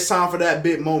 Like when it's time for that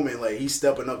big moment, like he's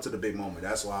stepping up to the big moment.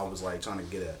 That's why I was like trying to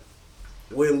get at.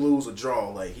 win, lose, or draw,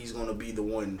 like he's gonna be the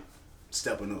one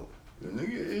stepping up. The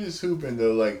nigga is hooping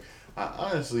though. Like I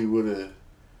honestly would have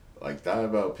like thought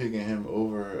about picking him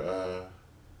over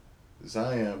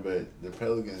Zion, but the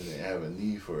Pelicans didn't have a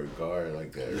need for a guard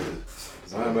like that. Really.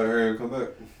 Zion better hurry and come back.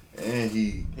 And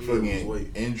he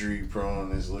fucking injury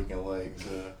prone is looking like.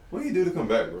 What do you do to come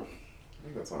back, bro?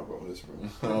 We gotta talk about this,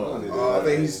 bro. I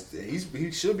think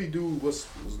he should be due. Was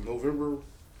November?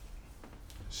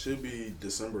 Should be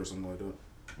December or something like that.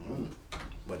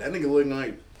 But that nigga looking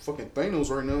like fucking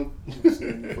Thanos right now.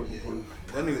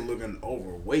 That nigga looking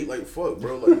overweight like fuck,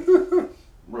 bro. Like,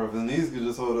 bro, if his knees could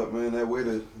just hold up, man, that way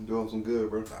to do him some good,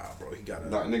 bro. nah, bro, he gotta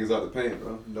knock niggas out the paint,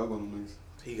 bro. Dog on them niggas.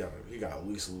 He got at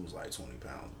least lose like 20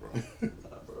 pounds, bro.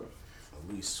 Nah, bro.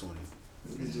 At least 20.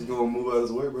 He's just gonna move out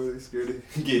his way, bro. He's scared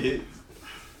to get hit.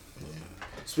 Yeah.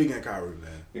 Speaking of Kyrie,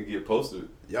 man, He get posted.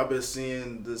 y'all been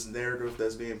seeing this narrative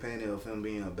that's being painted of him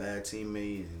being a bad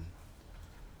teammate, and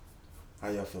how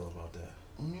y'all feel about that?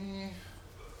 I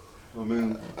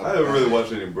mean, I haven't really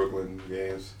watched any Brooklyn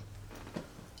games.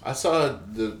 I saw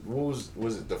was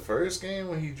it the first game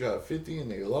when he dropped 50 and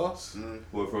they lost?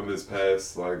 Well, from his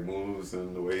past like moves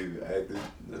and the way he acted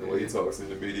and the way he talks in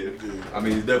the media. I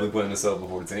mean, he's definitely putting himself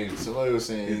before the team. Somebody was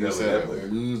saying He's he was definitely having that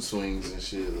player. mood swings and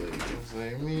shit. Like, I was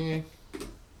like, man.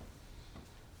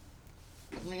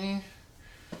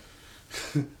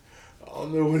 I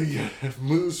don't know what he got to have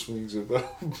mood swings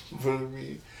about, but I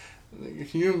mean, nigga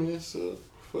human, so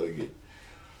fuck it.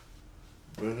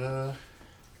 But nah,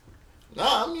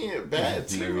 I mean, a bad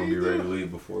team. They're gonna be ready to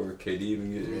leave before KD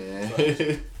even get here.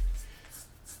 Man.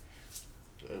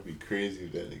 That'd be crazy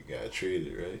if that nigga got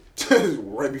traded, right?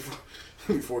 Right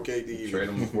before KD. Trade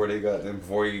him before they got them.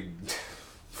 Before he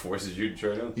forces you to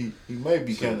trade him. He might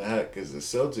be kind of hot because the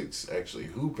Celtics actually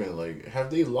hooping. Like, have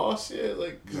they lost yet?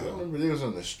 Like, cause I remember they was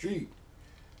on the street.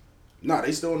 Nah,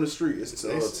 they still on the street. It's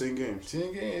 10 games.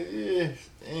 10 games, yeah.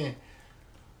 Damn.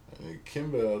 I mean,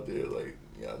 Kimba out there, like,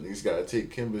 y'all niggas gotta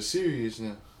take Kimba serious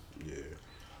now. Yeah.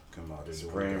 Come out there.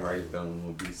 Spraying right down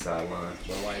on the beach sideline.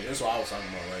 But like that's what I was talking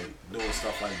about, like doing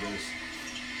stuff like this.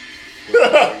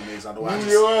 I know Move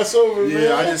your ass over, man.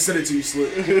 Yeah, I just sent it to you,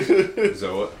 Slick.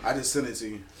 So what? I just sent it to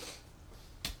you.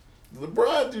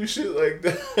 LeBron do shit like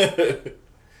that.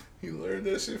 He learned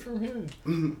that shit from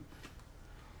him.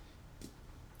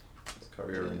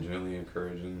 Kyrie Irving generally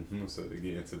encouraging Musa to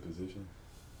get into position.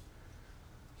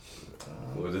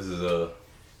 Well, this is a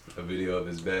video of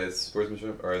his bad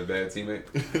sportsmanship or his bad teammate.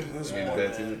 That's Being a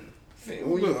bad teammate.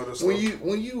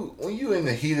 When you in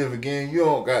the heat of a game, you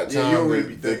don't got time you don't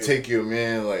really to take your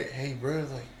man like, hey bro,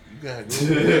 like you gotta go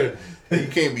over there. You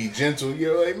can't be gentle.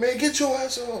 You're like, man, get your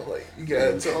ass on. Like you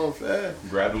gotta tell him fast.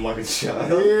 Grab him like a child.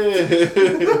 Yeah.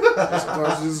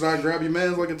 Sometimes you just not grab your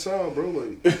man's like a child, bro.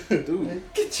 Like, dude,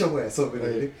 Get your ass over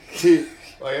there.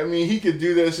 Like I mean, he could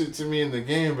do that shit to me in the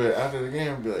game, but after the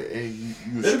game, I'd be like, hey, you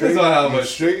It depends on how much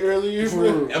straight earlier,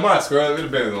 bro. Am I a scrub? It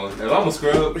depends on. If I'm a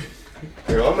scrub,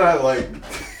 I'm not like.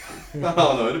 I don't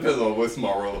know. It depends on what's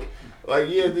my role. Like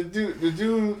yeah, the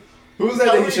dude. Who's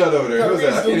that he shot over there? Who's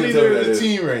that? I He's the can't even tell leader who of that the is.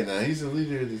 team right now. He's the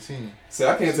leader of the team. See,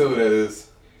 I can't tell who that is.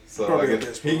 So Probably I a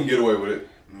guess bitch, he can bro. get away with it.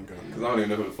 okay. Because I don't even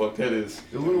know who the fuck that is.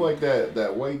 It looked like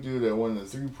that white dude that won the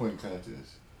 3-point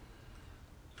contest.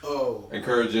 Oh.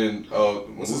 Encouraging,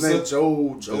 What's his name?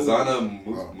 Joe. Desana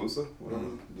Oh. Musa? Whatever.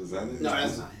 Desana? No,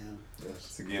 that's not him.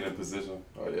 To get in position.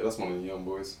 Oh, yeah, that's one of the young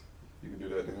boys. You can do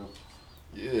that to him.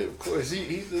 Yeah, of course.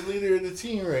 He's the leader of the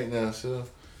team right now, so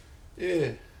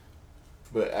yeah.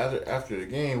 But after the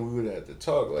game, we would have to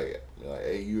talk like,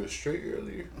 hey, you was straight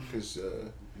earlier? Because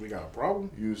We got a problem.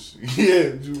 you was,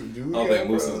 yeah, do I don't think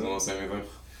Musa's going to say anything.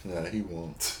 Nah, he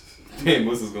won't. Man,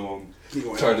 Musa's going He to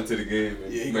gonna charge it to the game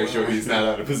and Yeah, he make gonna sure have- he's not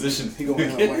out of position. He gonna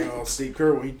end up like Steve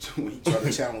Kerr when he tried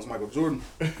to challenge Michael Jordan.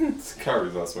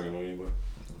 Kyrie's not swinging on you,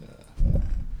 but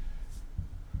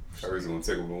Kyrie's going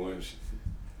to take him to win.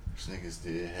 These niggas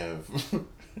did have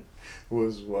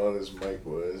was wild as Mike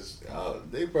was.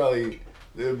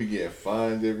 They'll be getting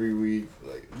fined every week.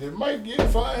 Like they might get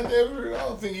fined every. I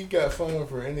don't think he got fined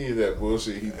for any of that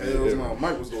bullshit he did.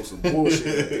 Mike was doing some bullshit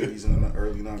in the 80s and the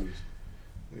early 90s.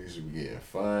 Niggas should be getting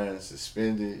fined,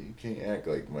 suspended. You can't act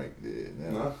like Mike did. Now.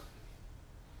 Nah.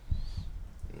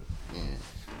 Yeah.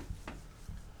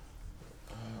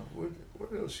 What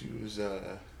else you was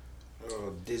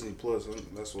Disney Plus.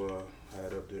 That's what I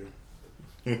had up there.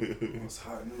 What's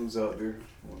hot news out there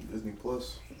on Disney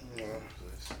Plus?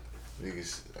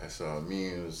 Niggas, I saw a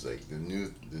meme. It was like the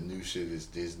new shit is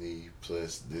Disney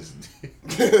plus Disney.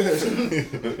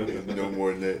 No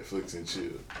more Netflix and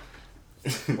chill.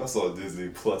 I saw Disney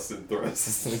Plus and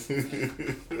Thrust.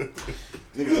 Niggas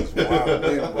is wild,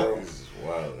 damn, bro. This is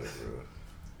wild, bro.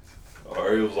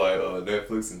 Or it was like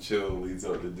Netflix and chill leads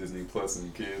up to Disney Plus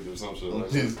and kids or some shit like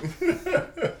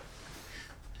that.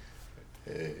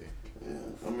 Hey. Yeah,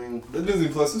 I mean, the Disney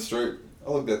Plus is straight.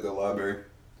 I looked at the library.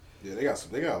 Yeah, they got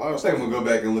a lot I of think stuff. I'm gonna go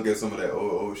back and look at some of that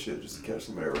old shit just to catch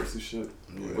some of that racist shit.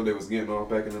 Yeah. What they was getting off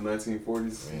back in the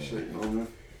 1940s and shit, you know what I mean?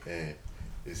 Hey,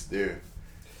 it's there.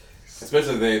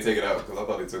 Especially if they ain't take it out, because I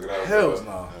thought they took it out. Hell but,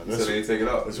 no. They said they ain't take it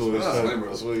out. That's what,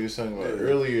 that's what you were talking about Yeah.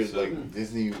 earlier. Like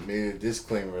Disney made a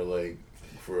disclaimer, like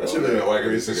for That should've been white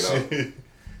if they took it out. shit.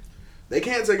 They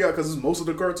can't take it out because it's most of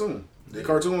the cartoon. The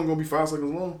cartoon ain't gonna be 5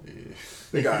 seconds long.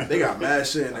 Yeah. They got mad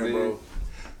shit in there, bro.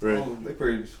 Right. I'm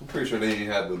pretty sure they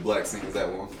ain't had the black scenes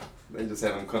that long. They just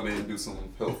had them come in and do some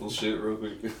helpful shit real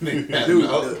quick. They had Dude,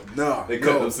 them out. nah, They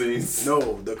cut no, them scenes.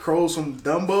 no, the crows from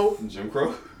Dumbo, Jim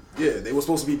Crow. yeah, they were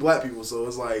supposed to be black people, so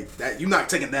it's like that. You're not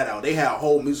taking that out. They had a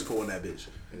whole musical in that bitch,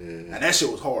 Yeah. and that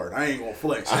shit was hard. I ain't gonna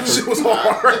flex. That shit was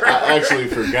hard. I actually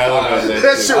forgot about that.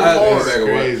 That shit was I had to go hard. back and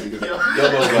watch Crazy. it.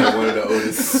 Dumbo's like one of the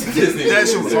oldest Disney That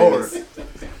shit was movies. hard.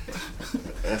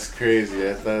 That's crazy.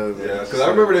 I thought it was Yeah, because I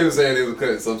remember they were saying they were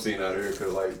cutting some scene out of here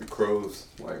because like the crows,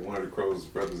 like one of the crows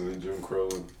representing Jim Crow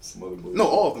and some other bullshit. No,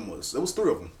 all of them was. There was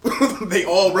 3 of them. They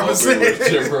all All three represented was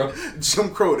Jim Crow. Jim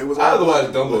Crow. They was I have all to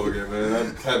watch black. Dumbo again,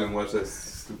 man. I haven't watched that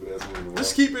stupid ass movie in a while.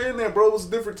 Just keep it in there, bro. It was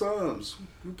different times.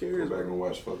 Who Go cares? back Bro? and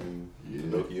watch fucking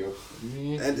Pinocchio.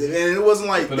 Yeah. And it wasn't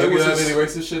like they Pinocchio was have just, any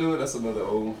racist shit in it? That's another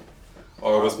old.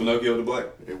 Or was Pinocchio the black?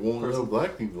 It won't know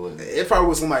black people in it. it probably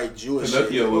was some like Jewish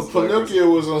Pinocchio shit. was Well, black Pinocchio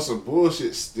was on some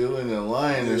bullshit, stealing and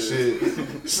lying and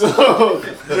shit. So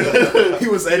He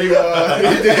was Eddie.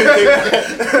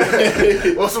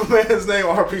 What's my man's name?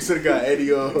 RP to the guy Eddie.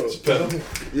 Yeah.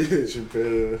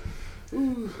 Chappelle,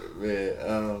 man,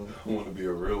 I want to be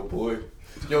a real boy.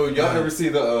 Yo, y'all ever see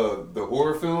the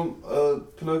horror film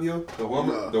Pinocchio? The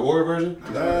horror version?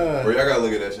 nah. Bro, y'all gotta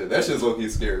look at that shit. That shit's low key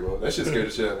scary, bro. That shit scared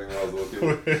the shit out of me when I was a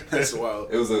little kid. That's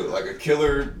wild. It was like a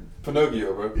killer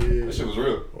Pinocchio, bro. Yeah. That shit was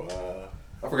real. Wow.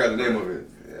 I forgot the name of it.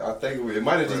 I think it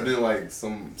might have just been like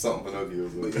something Pinocchio.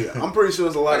 But yeah, I'm pretty sure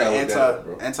there's a lot I of gotta look that up,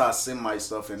 bro. anti-Semite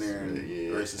stuff in there and Yeah.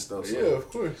 racist stuff. So. Yeah, of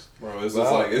course. Bro, it's Wow.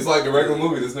 just like it's like the regular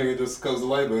movie. This nigga just comes to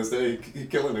life, but instead he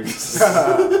killing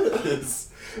niggas.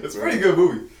 it's a pretty good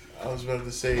movie. I was about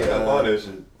to say, I love that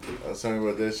shit. I was talking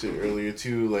about that shit earlier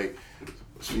too. Like,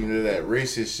 speaking of that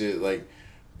racist shit, like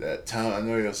that Tom. I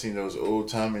know y'all seen those old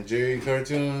Tom and Jerry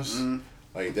cartoons. Mm-hmm.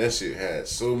 Like that shit had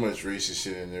so much racist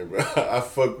shit in there, bro. I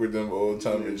fuck with them old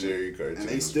Tom and Jerry cartoons. And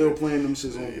they still bro. playing them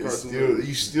shits on It's cartoon. still,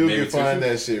 you still Maybe can find too.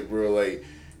 that shit, bro. Like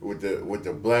with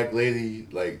the black lady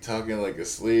like talking like a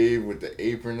slave with the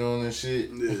apron on and shit.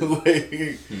 Yeah.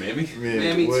 Like Mammy? man,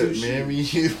 Mammy what too, shit.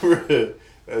 mammy, bro?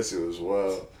 That shit was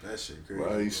wild. That shit Bro, I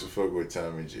crazy. used to fuck with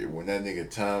Tom and Jerry. When that nigga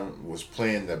Tom was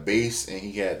playing the bass and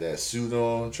he had that suit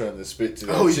on trying to spit to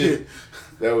that Oh, shit,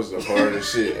 that was the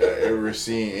hardest shit I ever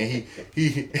seen. And he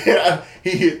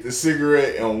hit the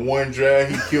cigarette in one drag.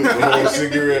 He killed the whole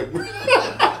cigarette, bro.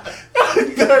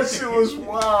 That shit was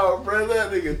wild, bro. That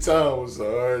nigga Tom was a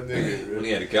hard nigga, bro. When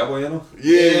he had a cowboy in him?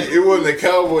 Yeah, it wasn't a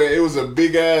cowboy. It was a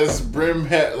big ass brim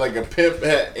hat, like a pimp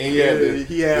hat, and he had the,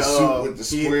 he had, the suit with the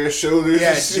square shoulders.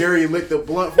 Yeah, and shit. Jerry licked the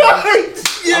blunt for him.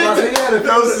 He had a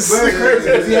That was few, the crazy,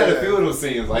 'cause he had a shit. few of those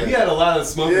scenes. Like he had a lot of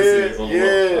smoking Yeah, scenes on yeah,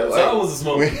 the like- Tom was a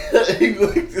smoker. he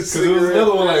licked the Cause there was cigarette.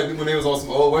 another one like when he was on some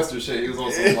old western shit. He was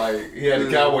on some like he had a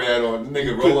cowboy hat on. The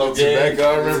nigga Put roll up the tobacco.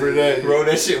 I remember that. Roll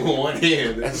that shit with one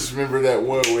hand. I just remember that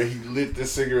one where he lit the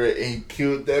cigarette and he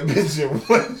killed that bitch in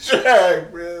one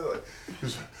drag, bro. Like, he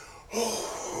was like,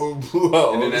 oh, blew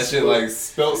out. And then all that the shit smoke. like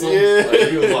spelt something. Yeah. Like,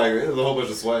 he was like, there's a whole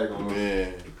bunch of swag on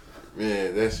him.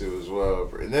 Man, that shit was wild,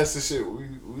 bro. And that's the shit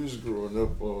we was growing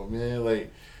up on, man.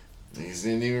 Like, niggas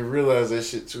didn't even realize that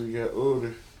shit till we got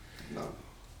older. Nah.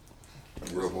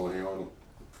 Real boy, he on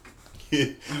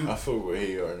I fuck with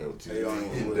Hey Arnold too. Hey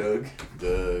Arnold. And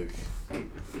Doug.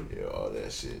 Yeah, all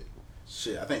that shit.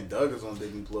 Shit, I think Doug is on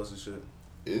Disney Plus and shit.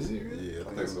 Is he really? Yeah,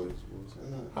 I think so.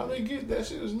 How they get that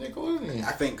shit? It was Nickelodeon.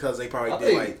 I think because they probably I did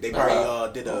think- like they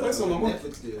probably did I think so no more.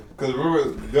 Netflix deal. Cause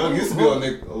remember, Doug used to be on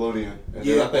Nickelodeon, and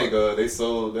Yeah, then I think they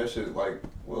sold that shit like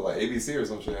ABC or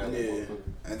some shit. Yeah. And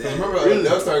Cause then remember,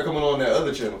 Doug started coming on that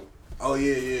other channel. oh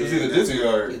yeah, It was either Disney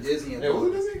or Yeah, Disney and yeah, was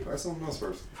it Disney or something else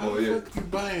first? How Oh the yeah. fuck you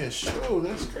buy a show?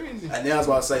 That's crazy. And then I was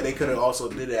about to say they could have also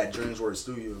did it at DreamWorks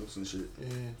Studios and shit. Yeah,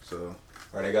 So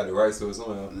Or they got the rights to it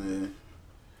somehow. yeah,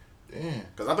 damn.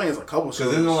 because I think it's a couple shows.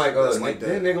 Cause isn't like that's like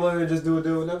didn't that. Nickelodeon just do a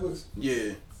deal with Netflix?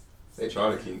 Yeah, They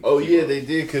try to keep. Oh keep yeah, up. they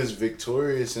did because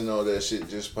Victorious and all that shit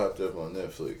just popped up on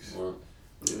Netflix. Well,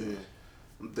 Yeah,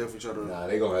 I'm definitely trying to. Nah,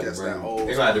 they gonna have guess to that bring. old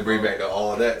They gonna have to bring back the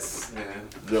all that's man.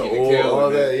 The Keenan old, Kel, all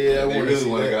man. that, yeah, I They want to really see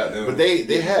wanna got that. them. But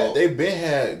they've been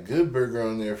had Good Burger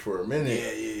on there for a minute.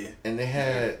 Yeah. And they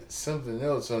had something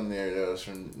else on there that was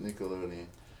from Nickelodeon.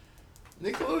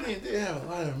 Nickelodeon did have a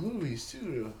lot of movies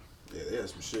too, Yeah, they had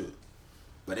some shit.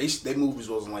 But they movies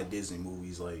wasn't like Disney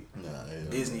movies. Like though. Nah,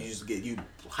 Disney used to get you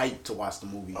hyped to watch the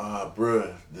movie.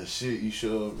 Bruh, the shit you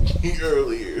showed me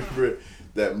earlier, bruh.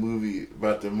 That movie,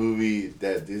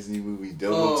 that Disney movie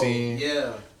Double Team.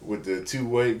 Yeah. With the two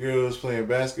white girls playing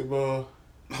basketball.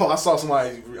 Oh, I saw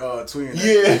somebody tweeting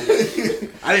that. Yeah.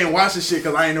 I didn't watch the shit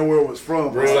because I didn't know where it was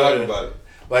from, bro. Let's talk about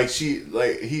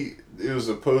it. It was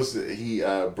a post that he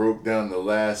broke down the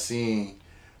last scene.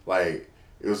 Like,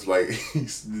 it was like,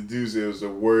 the dude said it was the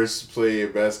worst play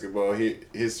in basketball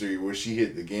history where she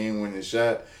hit the game-winning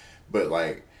shot. But,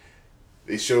 like,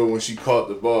 they showed when she caught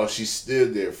the ball, she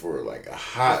stood there for, like, a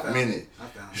hot minute. I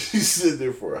found it. She stood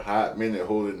there for a hot minute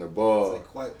holding the It's ball. like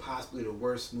quite possibly the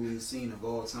worst movie scene of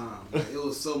all time. Like, it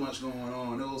was so much going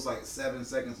on. It was like 7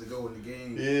 seconds to go in the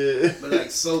game. Yeah. But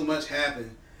like so much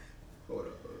happened. Hold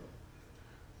up.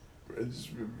 I just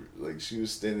remember, like, she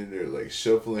was standing there, like,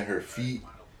 shuffling her feet.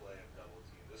 Final play of Double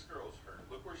Team. This girl's hurt.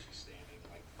 Look where she's standing,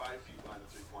 like 5 feet behind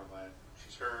the 3-point line.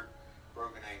 She's hurt,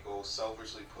 broken ankle,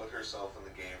 selfishly put herself in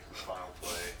the game for the final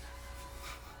play.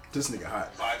 This nigga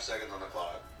hot. 5 seconds on the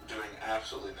clock, doing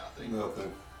absolutely nothing.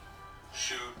 Nothing.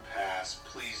 Shoot, pass,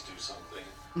 please do something.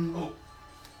 Oh,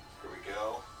 here we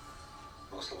go.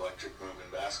 Most electric move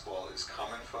in basketball is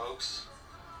coming, folks.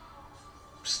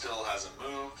 Still hasn't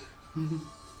moved.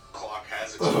 Clock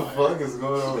has What the expired. fuck is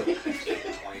going on?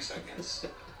 20 seconds.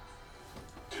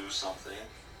 Do something.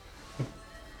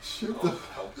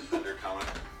 Help defender coming.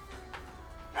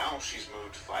 Now she's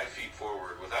moved 5 feet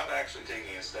forward without actually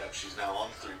taking a step. She's now on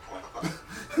the 3-point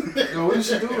line. Yo, what is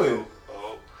she doing?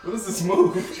 Oh, What is this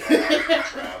move? jab,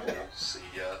 travel, see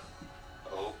ya.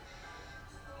 Oh.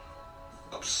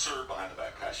 Absurd behind the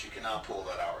back pass. You cannot pull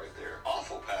that out right there.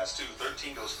 Awful pass, too.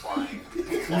 13 goes flying.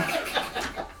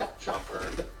 5. Jumper.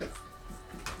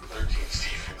 13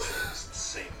 Stevenson is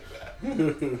insanely bad. For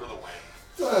the win.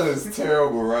 That is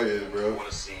terrible writing, bro. What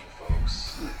a scene,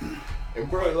 folks. And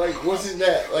bro, like, wasn't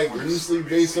that like loosely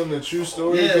based on the true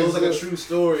story? Yeah, it was like a 'Cause, true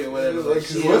story or whatever. like,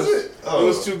 She was was- it?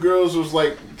 Those two girls was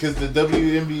like, because the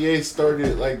WNBA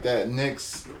started like that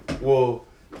next. Well,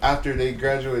 after they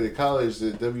graduated college, the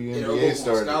Yeah, they were WNBA both on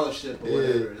started. scholarship or Yeah.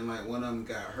 whatever, and like one of them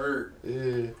got hurt,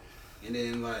 Yeah. and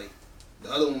then like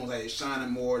the other one was like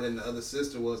shining more than the other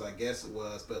sister was, I guess it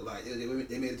was, but like they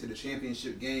made it to the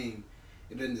championship game,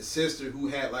 and then the sister who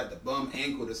had like the bum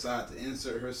ankle decided to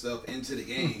insert herself into the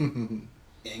game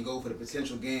and go for the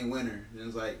potential game winner, and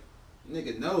it's like,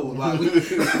 nigga, no, like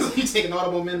we taking all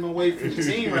the momentum away from the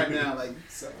team right now, like.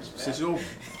 Sit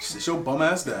your bum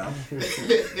ass down.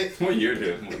 What year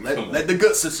did that? Let the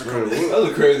good sister come in. That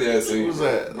was a crazy ass scene. What was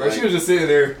that? Bro, she was just sitting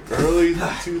there. Early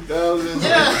 2000s.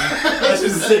 Yeah. She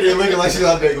was just sitting there looking like she's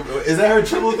out there. Is that her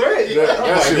triple threat?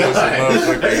 That shit was a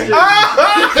motherfucking.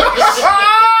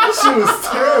 That shit was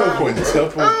terrible. Quintuple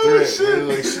threat. Man.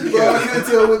 Like, she Bro, I couldn't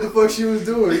tell what the fuck she was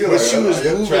doing. But she was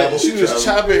moving. travel, She was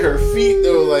travel. chopping her feet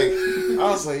though. Like,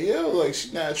 I was like, yo, like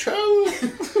she not traveling.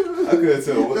 I couldn't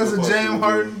tell what That's the a fuck she James was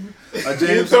Harden. A Get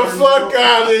James the Harden. fuck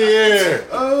out of here.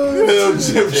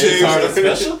 James Harden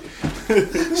special?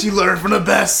 She learned from the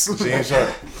best.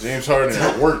 James Harden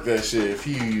had worked that shit if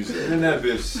he used it. And that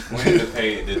bitch went in the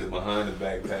paint and did the behind the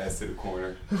back pass to the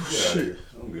corner. Shit.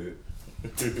 I'm good.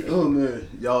 Oh man,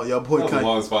 y'all boy That was the Kanye.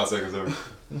 longest 5 seconds ever.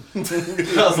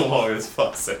 That was the longest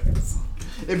 5 seconds.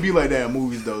 It be like that in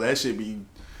movies though. That shit be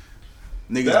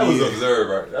niggas That be was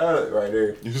observed right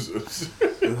there.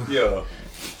 Yo.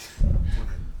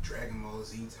 Dragon Ball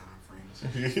Z time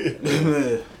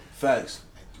frames. Facts.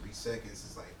 Like 3 seconds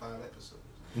is like 5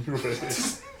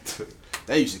 episodes.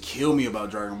 That used to kill me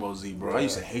about Dragon Ball Z, bro. I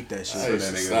used to hate that I shit.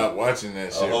 used to stop watching that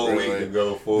A shit. whole bro. week Like, to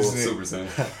go full this Super Saiyan.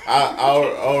 I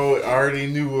already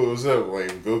knew what was up.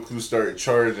 Like, Goku started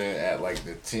charging at like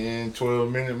the 10,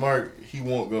 12 minute mark. He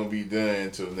won't gonna be done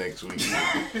until next week.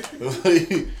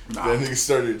 That nigga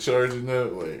started charging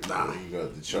up. Like, bro, you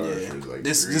got the charge Yeah. for like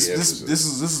This 3 this episodes. this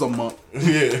is a month.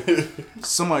 Yeah.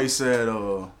 Somebody said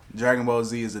Dragon Ball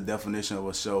Z is the definition of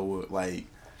a show with like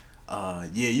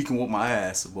yeah, you can whoop my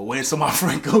ass, but wait till my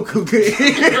friend Goku get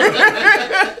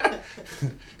here.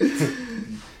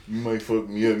 You might fuck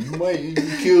me up. You might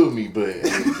even kill me, but hey,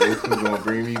 Goku gonna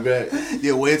bring me back.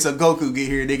 Yeah, wait till Goku get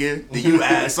here, nigga. Then you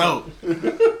ass out.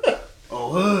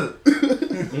 Oh,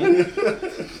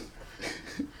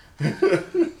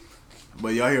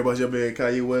 But y'all hear about your man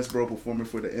Kanye West, bro, performing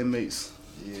for the inmates?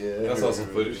 Yeah. I saw some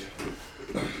footage.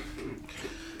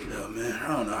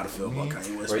 don't know how to feel about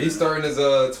Kanye West. Bro, he's starting his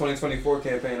 2024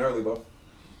 campaign early, bro.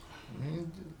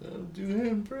 Man, do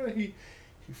him, bro. He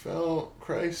found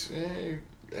Christ, man.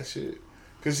 That shit.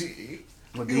 Cause he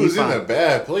was in a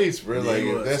bad place, bro.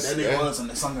 Yeah, like that nigga was in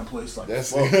the sunken place. Like,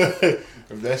 that's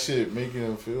if that shit making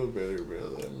him feel better, bro.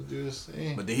 Let him do his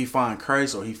thing. But did he find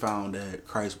Christ, or he found that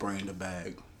Christ bring the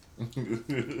bag?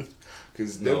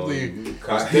 Cause definitely,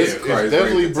 Christ it's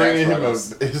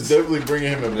definitely bringing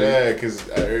him a bag. Cause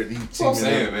I heard he. That's what I'm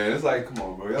saying, man. It's like, come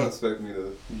on, bro. Y'all expect me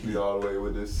to be all the way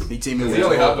with this? He teaming with He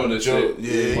only hopped on the Joe. shit.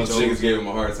 Yeah, Once Joe. niggas gave him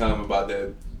a hard time about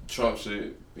that Trump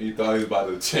shit. He thought he was about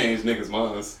to change niggas'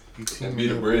 minds and be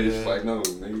the bridge. Like, no,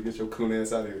 nigga, get your coon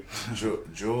ass out of here.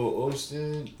 Joel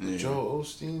Osteen, Yeah. Joel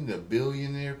Osteen, the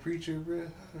billionaire preacher, bro. How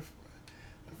the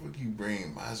fuck you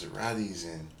bring Maseratis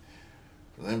and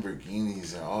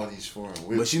Lamborghinis and all these foreign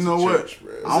whips? But you know to what? church,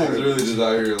 bro? I He's don't really just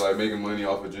out here like making money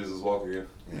off of Jesus walking.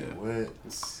 Man, what?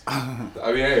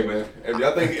 I mean, hey man, if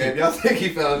y'all think he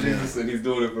found Jesus and he's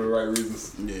doing it for the right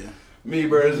reasons, Yeah. me,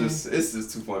 bro, it's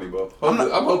just too funny, bro. I'm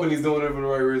hoping he's doing it for the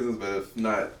right reasons, but if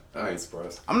not, I ain't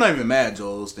surprised. I'm not even mad at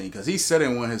Joel Osteen because he said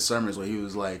in one of his sermons where he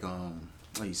was like,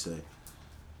 what he say? He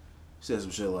said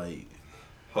some shit like,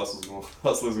 Hustlers gonna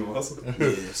hustle.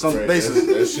 yeah, some Right,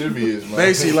 basically, that should be his mind.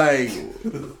 basically like,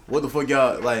 what the fuck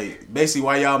y'all like? Basically,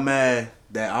 why y'all mad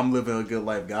that I'm living a good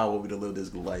life? God want me to live this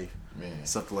good life, Man.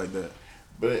 something like that.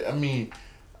 But I mean,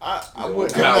 I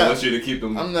would. God wants you to keep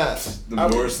them. I'm not. The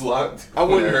doors locked. I when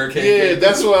the wouldn't. hurricane Yeah, came.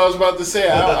 that's what I was about to say.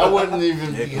 I wouldn't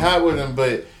even be hot with him,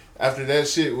 but after that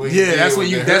shit, what he Yeah, did that's when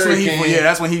with you. the That's when he. hurricane, Yeah,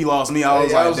 that's when he lost me. I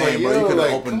was like, damn, bro, you could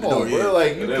have opened the door. Bro, Yeah.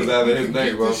 like, And it was out of his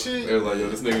neck, bro. This shit. It was like, yo,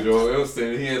 this nigga Joel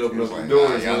Osteen, he ain't opening He was up like, the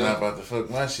doors, y'all man. not about to fuck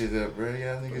my shit up, bro.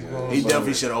 Y'all niggas going. He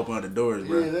definitely should have opened up the doors,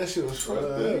 bro. Yeah, that shit was fucked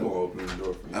They up. gonna open the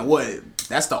door for me. And what?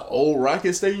 That's the old Rocket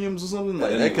Stadiums or something?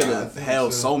 Like, that could have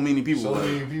held so many people. So Like,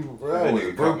 many people, bro. That I would nigga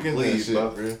have broken that please, shit, bro.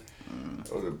 bro.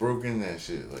 I would have broken that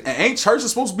shit. Like, and ain't churches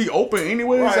supposed to be open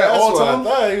anyways right, at that's all what I times?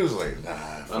 thought. He was like, nah.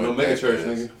 I know fuck mega that, church,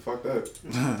 guys. nigga. Fuck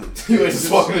that. You ain't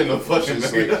just walking in no fucking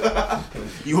Just mega.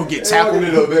 You gonna get Walking tackled?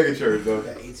 into a mega church, though.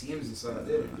 Got ATMs inside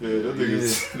there. Yeah, them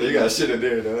niggas, they got shit in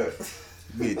there, though.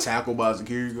 Get tackled by a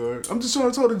security guard. I'm just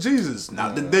trying to talk to Jesus.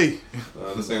 Not today.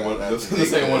 This ain't one of those,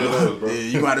 bro. Yeah,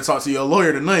 you gonna have to talk to your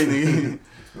lawyer tonight, nigga.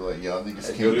 Like, y'all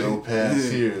niggas Hey, can't go go to- past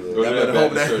Yeah. here. Go Like, to better that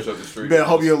hope Baptist that- church up the street. Better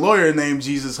hope your lawyer named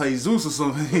Jesus Jesus or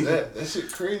something. that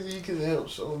shit crazy. He could help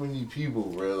so many people,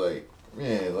 bro. Like,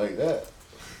 man, like that.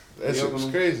 That shit was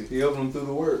crazy. He helped them through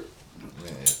the work.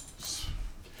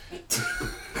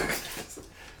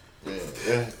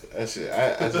 Man, that shit.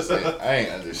 I just ain't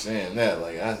understand that.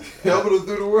 Like, Helping them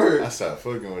through the work. I stopped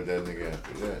fucking with that nigga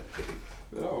after that.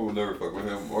 I will never fuck with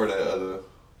him or that other.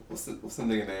 What's the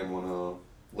nigga name on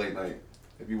late night?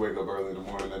 If you wake up early in the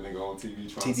morning, that nigga on TV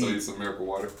trying to sell you some miracle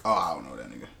water. Oh, I don't know that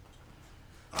nigga.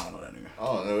 I don't know that nigga. I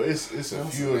don't know. It's a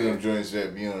few of them joints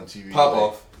that be on TV. Pop like,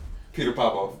 off. Peter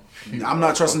Popoff. I'm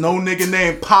not trusting no nigga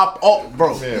named Pop Off,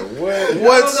 bro. Man, what?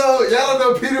 What? Y'all don't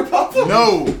know Peter Popoff?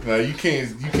 No. No, you can't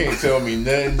tell me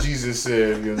nothing Jesus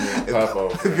said if your name pop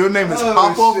off. If your name is Oh,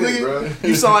 Pop Off, shit, nigga, bro.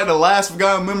 you sound like the last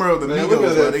forgotten member of the Man, look Migos,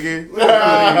 at bro, that. nigga.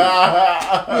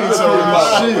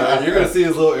 Man, you're gonna see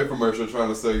his little infomercial trying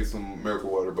to sell you some miracle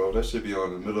water, bro. That should be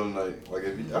on in the middle of the night. Like,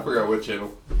 I forgot what channel.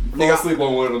 Fall Nigga, asleep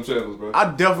on one of them channels, bro. I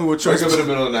definitely would Wake trust. up in the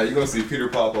middle of the night, you're gonna see Peter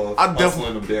Popoff I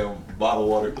hustling them damn bottled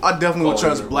water. I definitely would Oh,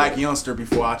 trust yeah, Black bro. Youngster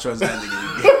before I trust that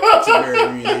nigga to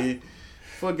marry me, nigga.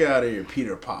 Fuck out of here,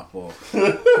 Peter Popoff.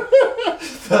 Y'all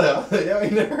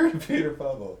ain't never heard of Peter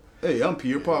Popoff. Hey, I'm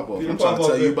Peter Popoff. Peter I'm trying to Popoff,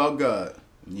 tell you man. about God.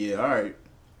 Yeah, all right.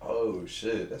 Oh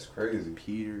shit, that's crazy.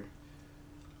 Peter.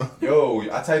 Yo,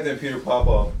 I typed in Peter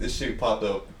Popoff. This shit popped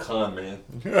up. Con man.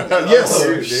 Yes. Oh,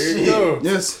 There you shit. go.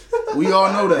 Yes. We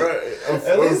all know that.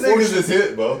 At least niggas is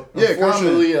hit, bro. Yeah,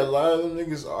 Unfortunately, a lot of them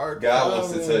niggas are. God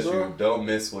wants to common, touch bro. you. Don't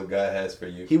miss what God has for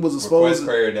you. He was Request exposed.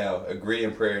 prayer now. Agree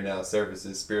in prayer now.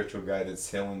 Services, spiritual guidance,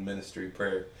 healing ministry,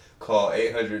 prayer. Call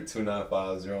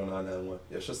 800-295-0991.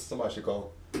 Yeah, somebody should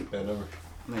call that number.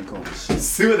 Man, call this shit.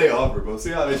 See what they offer, bro.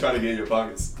 See how they try to get in your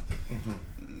pockets.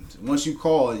 Once you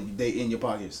call, they in your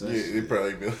pockets. So Yeah, they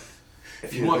probably be.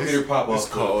 If you want Peter Popoff this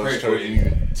to call pray is for charging you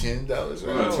you $10.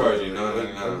 We're gonna charge you a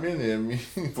 $9.99 minute. I mean,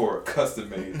 for a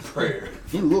custom-made prayer.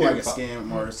 he look like a Peter Pop-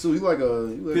 scam artist too. He like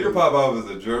a Peter Popoff is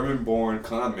a German-born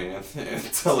con man and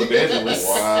televangelist.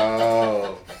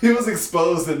 wow. He was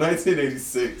exposed in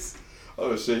 1986.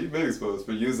 Oh shit, he been exposed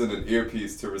for using an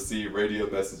earpiece to receive radio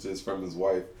messages from his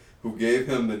wife, who gave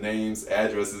him the names,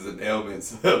 addresses, and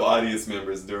ailments of audience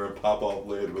members during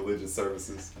Popoff-led religious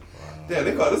services. Damn,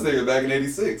 they caught this nigga back in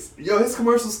 86. Yo, his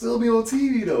commercials still be on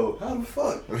TV though. How the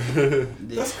fuck?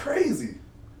 That's crazy.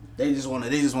 They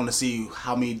just want to see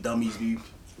how many dummies be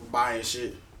buying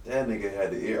shit. That nigga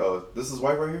had the ear. Oh, this is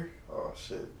white right here. Oh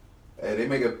shit. Hey, they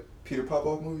make a Peter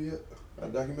Popoff movie yet? A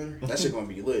documentary? That shit gonna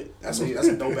be lit. That's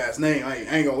a dope ass name. I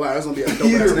ain't gonna lie. That's gonna be a dope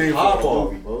Peter ass name.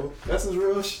 Popoff, bro. That's his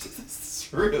real shit. This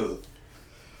is real.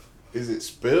 Is it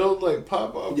spelled like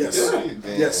pop off? Yes.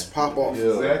 Yes, pop off. Yeah.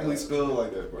 Exactly spelled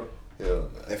like that, bro. Yeah.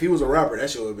 If he was a rapper, that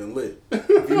shit would have been lit. If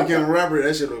he became a rapper,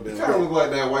 that shit would have been Kind of lit. look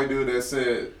like that white dude that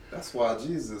said, "That's why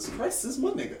Jesus Christ is my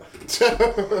nigga."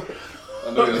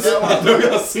 I know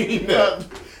y'all seen that.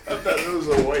 I thought it was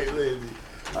a white lady.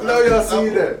 I know y'all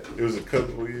seen that. It was a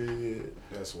couple years.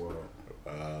 That's wild.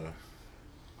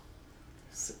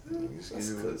 That's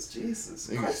because Jesus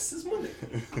Christ is my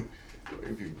nigga.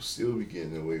 White people still be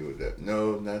getting away with that.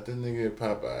 No, not the nigga at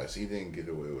Popeyes. He didn't get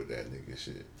away with that nigga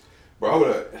shit. Bro, I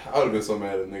would have been so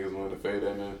mad if niggas wanted to fade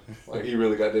that man. Like he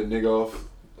really got that nigga off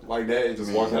like that and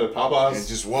just walked out of Popeyes. And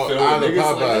just walked filming out of niggas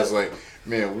Popeyes like like,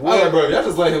 man, I was what? like, bro, y'all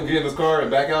just let him get in his car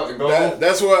and back out and go home.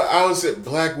 That's what I was saying.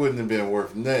 Black wouldn't have been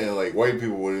worth nothing. Like white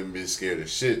people wouldn't have been scared of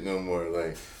shit no more.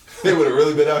 Like They would have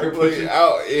really been out here like pushing.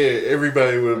 out, yeah,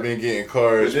 everybody would have been getting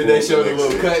cars. And then they showed a little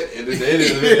next cut, and then they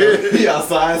ended the video. He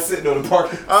outside sitting on the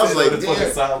park. I was like, on the fucking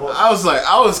damn.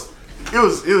 sidewalk. It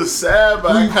was sad,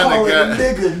 but I kind of got.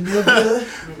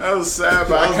 nigga. I was sad,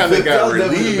 but I kind of got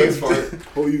relieved.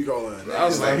 Who you calling? I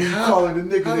was like, Who you calling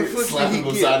the nigga? How the Nigga fuck slapping did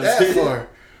him he get upside his that head. far?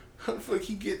 How the fuck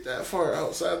he get that far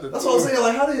outside the That's door? what I'm saying.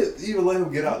 Like, how did you even let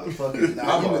him get out the fucking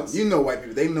Popeyes? You know white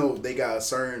people. They know they got a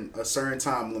certain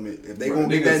time limit. If they Bro,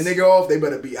 gonna get that nigga off, they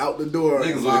better be out the door.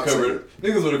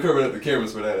 Niggas would have covered up the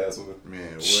cameras for that ass woman.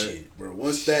 Man, what? Shit, bro.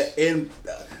 Once that end,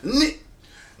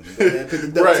 pick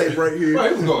the duct Right. tape right here. Bro,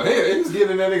 he was going ahead. He was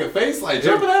getting in that nigga face, like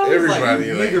jumping at him. Everybody, like, like,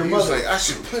 you he nigger was mother. like, I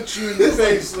should punch you in the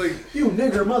face. Like, You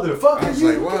nigger motherfucker. I was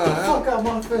You like, wow, get the how- fuck out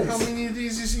my face. how many of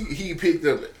these is he? He picked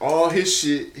up all his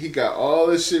shit. He got all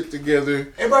his shit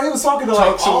together. And bro, he was talking to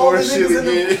Talk like some all more the shit niggas in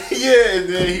the... again. Yeah, and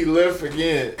then he left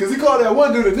again. Cause he called that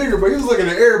one dude a nigger, but he was looking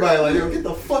at everybody like, yo, get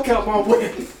the fuck out my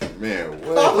way. Man, I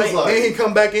what? was like- Then he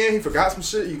come back in. He forgot some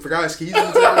shit. He forgot his keys.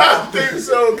 I think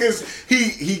so, cause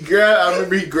he grabbed. I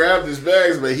remember he grabbed his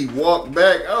bags, but he walked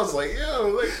back. I was like, yo,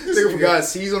 like this Nigga forgot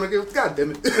his keys on the gift. God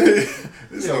damn it.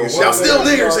 This Yo, nigga y'all shot still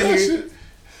that niggers shit.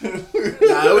 in here.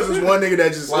 Nah, it was just one nigga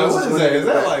that just. Like, it was what just is one that? nigga Is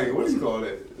that that- like, what do you call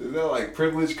that? Is that like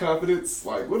privileged confidence?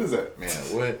 Like, what is that? Man,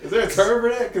 what? Is there a term for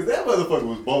that? Cause that motherfucker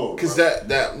was bold. Cause bro.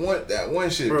 that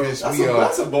one shit Bro, pissed that's me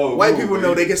that's off. a bold White move, people bro.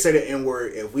 know they can say the N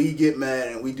word. If we get mad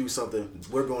and we do something,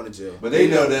 we're going to jail. But they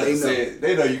know that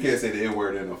They know. you can't say the N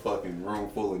word in a fucking room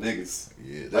full of niggas.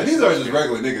 Yeah, Like these are just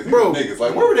regular niggas. These Bro. are niggas.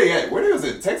 Like where were they at? Where they was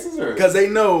in Texas or Because they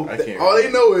know. I can't All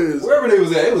they know is. wherever they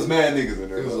was at, it was mad niggas in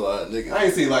there. It was a though. lot of niggas. I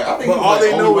ain't see like I think But it was all like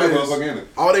they know only white is. motherfucker in it.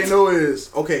 All they know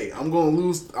is. Okay, I'm gonna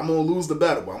lose the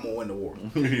battle, but I'm gonna win the war.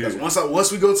 Because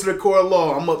once we go to the court of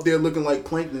law, I'm up there looking like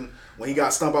Plankton when he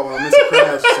got stumped out by Mr.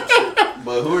 Krabs or some shit.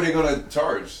 But who are they gonna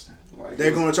charge? Like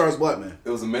They're gonna charge black man. It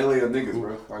was a melee of niggas,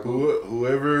 bro. Like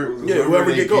Whoever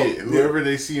whoever they get caught. whoever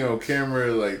they see on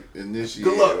camera, like initiate.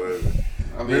 Good luck. or whatever.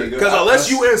 I mean, Because unless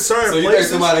you in certain so you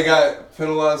places, think somebody got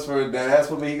penalized for that ass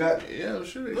whooping he got? Yeah, I'm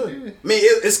sure they I did. mean,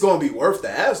 it's gonna be worth the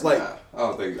ass. Like, Nah, I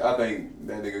don't think. I think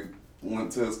that nigga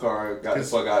went to his car, got the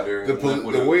fuck out there. The, and pol- went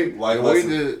with the a way life the way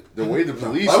lesson. the way the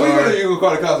police Like, are. you gonna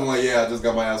call the cops and like, yeah, I just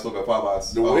got my ass whooped at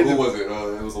Popeyes. The way Who the- was it?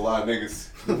 It was a lot of niggas.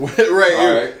 right,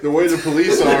 Alright. the way the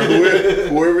police are,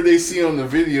 whoever they see on the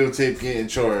videotape getting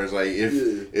charged. Like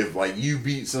if like you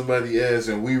beat somebody ass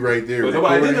and we right there, But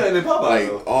nobody did recording, nothing in Popeyes. like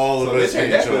though. all So of they us check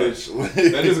getting that charged.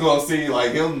 footage. They're just gonna see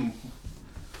like him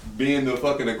being the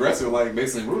fucking aggressor, like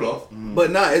Mason Rudolph.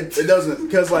 but nah, it doesn't.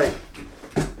 Because like,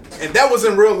 if that was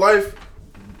in real life,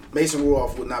 Mason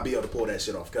Rudolph would not be able to pull that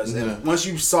shit off. Because once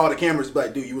you saw the cameras, be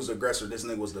like, dude, you was an aggressor. This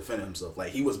nigga was defending himself.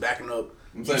 Like he was backing up.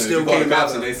 I'm He saying, if still you call the came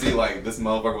cops out. and they see like this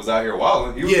motherfucker was out here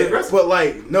wilding, he was Yeah, aggressive. but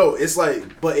like, no, it's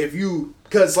like, but if you,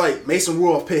 because like Mason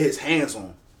Rudolph put his hands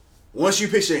on. Once you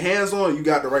put your hands on, you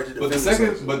got the right to defend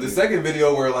yourself. But the second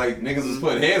video where like niggas was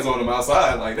putting hands on him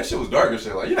outside, like that shit was dark as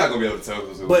shit. Like you're not gonna be able to tell.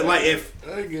 But like if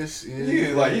I guess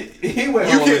yeah, like he went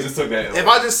you home can, and just took that. if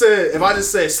I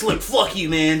just said Slick, fuck you,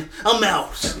 man, I'm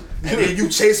out, and then you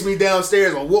chase me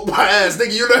downstairs and whoop my ass,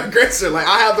 nigga, you're not aggressor. Like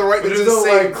I have the right to But there's just no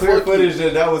say like clear fuck you.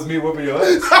 footage that was me whooping your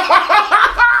ass.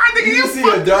 Nigga, You just see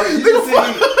a dark. You just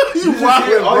see.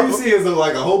 wildin', All bro. you see is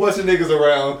like a whole bunch of niggas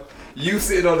around. You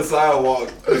sitting on the sidewalk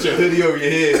with your hoodie over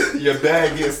your head, your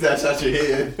bag getting snatched out your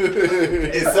head,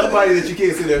 and somebody that you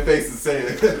can't see their face is saying,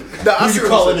 Nah, I "Who see you what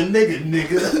calling you're a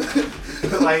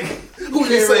nigga?" Like, Who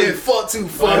you saying fuck to,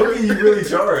 Like, fuck? who can you really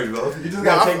charge, bro? You just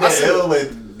gotta Nah, take I that see- L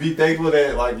and be thankful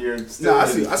that like you're still. Nah, I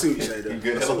see what you say. Good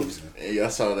That's what health. you saying. Hey, I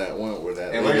saw that one where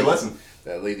that And learn your lesson.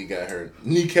 That lady got her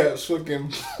kneecaps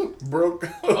fucking broke.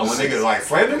 Oh, when niggas like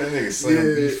slander. That nigga slammed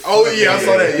Yeah. me. Oh yeah, I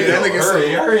saw that. Yeah, that nigga her said.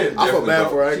 head I felt definitely bad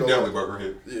for her. I broke. ain't She gonna definitely lie. broke her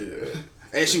hip. Yeah.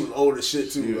 And she was old as shit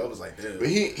too. I was like, damn. But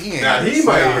he ain't. Now had he to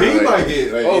might slam her, like-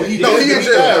 get. Like, Oh, he No, he did. in He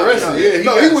jail. got arrested. Yeah, no,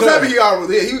 got he was charged. happy he got.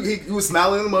 Yeah, he was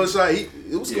smiling in the mugshot.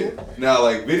 It was cool. Yeah. Now,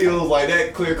 like videos like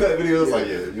that, clear cut videos, like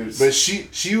you're just, But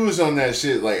she was on that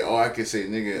shit like, oh, I could say,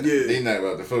 nigga, Yeah. they not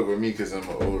about to fuck with me because I'm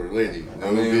an older lady. No,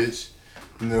 I mean- bitch.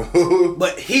 No.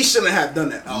 But he shouldn't have done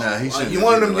that. Nah, he shouldn't You have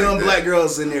one of did them it like young that. black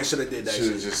girls in there should have did that Should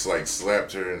have shit. just like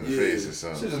slapped her in the Yeah. face or should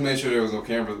something. just make sure there was no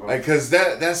cameras. Bro. Like, cause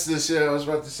that's the shit I was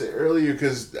about to say earlier.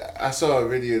 Cause I saw a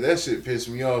video that shit pissed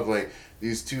me off. Like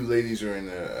these two ladies were in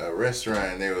a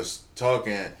restaurant and they was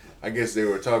talking. I guess they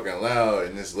were talking loud,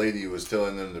 and this lady was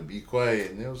telling them to be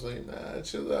quiet, and they was like, "Nah,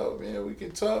 chill out, man. We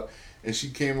can talk." And she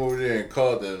came over there and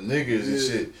called them niggas and Yeah.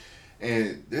 shit.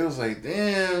 And they was like,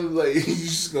 "Damn, like you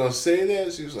just gonna say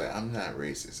that?" She was like, "I'm not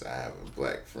racist. I have a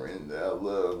black friend that I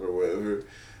love or whatever."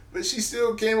 But she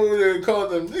still came over there and called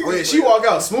them niggas. Oh yeah, she Like, walked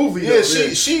out smoothly. yeah, though.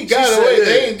 she got said, away. yeah.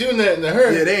 They ain't do nothing to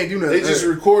her. Yeah, they ain't do nothing They to just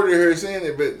her. recorded her saying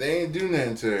it, but they ain't do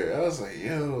nothing to her. I was like,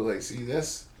 yo, like, see,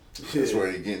 that's Yeah.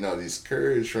 where they getting all these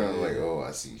courage from. Like, oh,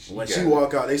 I see. When got she it.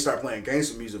 walk out, they start playing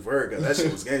gangster music for her because that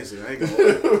shit was gangster. I ain't gonna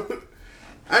lie.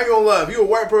 I ain't gonna lie. If you a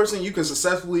white person, you can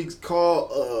successfully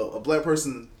call a black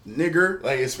person nigger.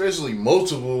 like, especially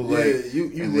multiple, like, Yeah, you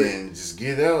and lit. then just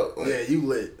get out. Like, Yeah, you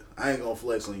lit. I ain't gonna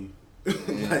flex on you.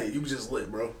 Like, you just lit,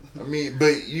 bro. I mean,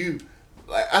 but you,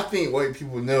 like, I think white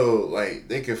people know, like,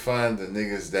 they can find the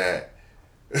niggas that,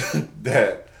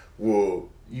 that will,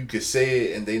 you could say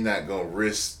it and they not gonna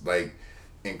risk, like,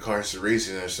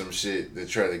 incarceration or some shit to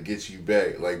try to get you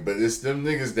back. Like, but it's them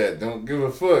niggas that don't give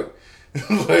a fuck.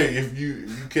 Like, if you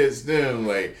catch them,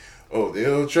 like, oh,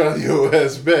 they'll try your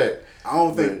ass back. I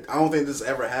don't think this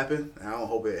ever happened, and I don't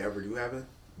hope it ever do happen.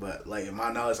 But like in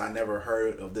my knowledge, I never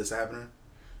heard of this happening.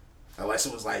 Unless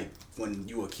it was like when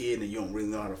you a kid and you don't really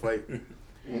know how to fight.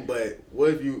 But what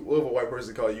if a white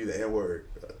person call you the N word,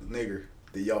 nigger?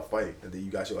 Did y'all fight and then you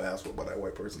got your ass whooped by that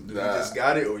white person? Did you just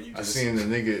got it or you I just? seen the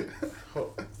nigga.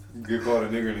 Get called a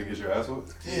nigger and get your ass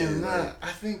whooped. Damn,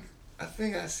 I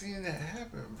think I seen that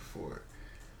happen before.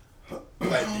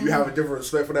 Like, do you have a different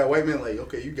respect for that white man? Like,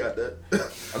 okay, you got that.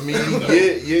 I mean,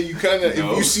 yeah, you kind of,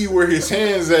 No. if you see where his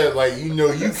hands at, like, you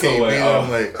know, you So, can't like,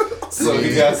 beat him, like, So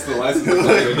he got the license to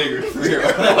call you a nigger for real.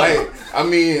 like, I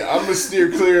mean, I'm gonna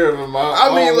steer clear of him. I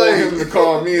mean, don't want like, him to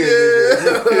call me a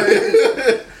yeah,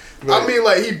 nigga. I mean,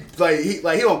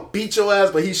 like he don't beat your ass,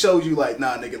 but he shows you like,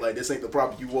 nah, nigga, like this ain't the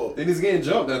property you want. And he's getting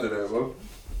jumped after that, bro.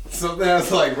 Something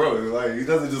that's like, bro, like he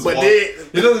doesn't just But walk. then-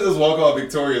 He doesn't just walk off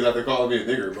victorious after calling me a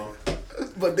nigger, bro.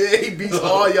 But then he beats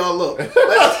all y'all up.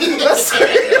 Let's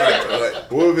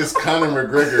Like, what if it's Conor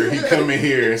McGregor? He come in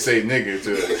here and say nigga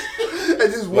to us.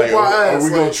 and just whoop Like, our ass. are we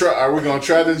like, gonna try? Are we gonna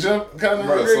try to jump Conor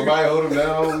Bro, McGregor? somebody hold him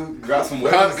down, grab some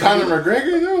weapons. Conor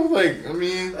McGregor though, like, I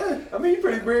mean, I mean, you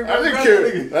pretty brave. I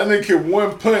didn't care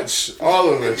one punch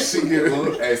all of us. He get-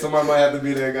 Hey, somebody might have to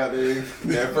be there, goddamn,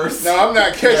 that first. No, I'm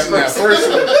not catching that first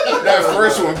one. That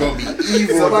first one gonna be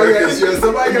evil. Somebody bro. got you.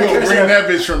 Somebody You got gonna catch bring that. that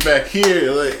bitch from back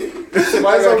here, like.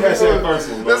 Somebody got catch that first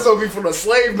one, bro. That's gonna be from the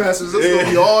slave masters. That's gonna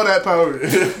be all that power.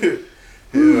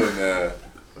 Hell nah.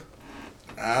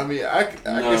 I mean, I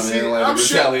Nah, can see. man, like, I'm the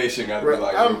sure. retaliation got to be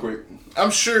like real quick.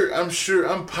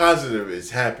 I'm positive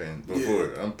it's happened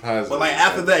before. I'm positive. But like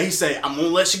after that, he say, "I'm gonna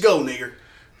let you go, nigga.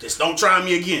 Just don't try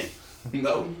me again."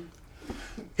 No.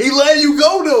 He let you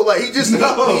go though. Like he just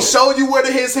No. he showed you where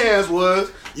his hands was.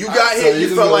 You got So hit. You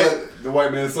just felt gonna like. let the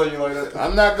white man say you like that.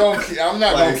 I'm not gonna keep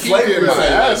slavery getting my say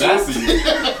ass that's whooped. you.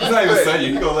 He's not even saying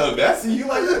you. He gonna let him that's you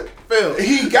like that. Phil,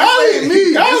 He got this it. ain't He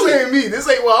me. got This it. ain't me. This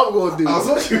ain't what I'm gonna do. I was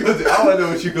what you gonna do. I wanna know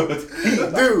what you gonna do.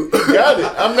 Dude, He got it.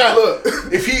 I'm not. Look.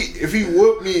 If he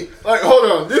whooped me, like, hold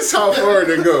on. This how far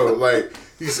to go. Like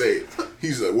he's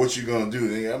like, what you gonna do?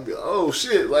 Then I'm be like, oh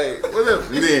shit, like whatever.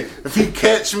 And then if he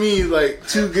catch me like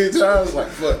 2 good times, like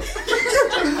fuck.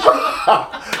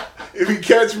 If he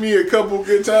catch me a couple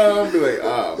good times, I'll be like,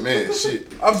 ah man, shit.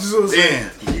 I'm just gonna say.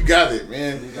 Damn, you got it,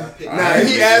 man. Nah,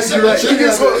 he asked you like he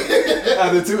just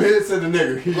After 2 hits and the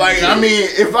nigger. Like, I mean,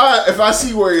 if I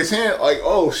see where his hand, like,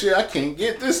 oh shit, I can't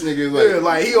get this nigga. Like, Yeah,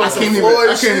 like, he on I some can't Floyd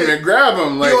I shit. can't even grab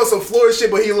him. Like, he on some Florida shit,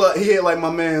 but he had like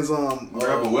my man's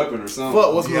grab a weapon or something.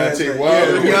 fuck what's my man's Deontay name?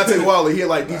 Wilder. Yeah, Deontay Wilder. He had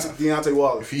like Deontay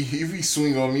Wilder. if he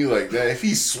swing on me like that, if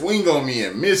he swing on me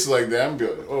and miss like that, I'm be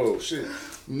like, oh shit.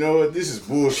 You know what? This is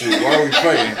bullshit. Why are we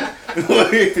fighting?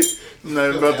 Like, I'm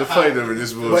not about to fight over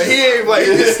this bullshit. But he ain't like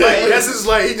he just like that's just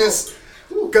like he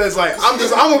Cause like I'm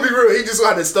gonna be real. He just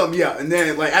had to stump me out, and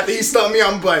then like after he stumped me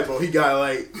out, I'm like, bro, he got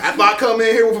like after I come in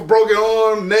here with a broken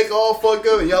arm, neck all fucked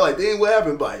up, and y'all like, damn, what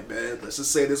happened? Like, man, let's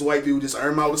just say this white dude just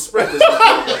earned my respect.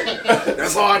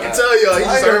 That's all I can tell y'all. He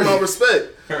just earned my respect.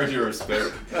 Earned your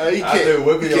respect. He After can't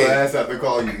whipping your ass after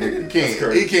calling you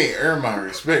nigga. He can't earn my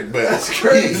respect, but That's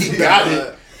crazy. He got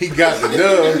it. He got the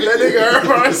dub. That nigga earned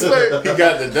my respect. He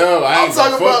got the dub. I'm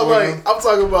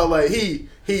talking about like he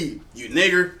you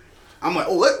nigger. I'm like,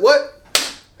 oh what?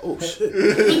 Oh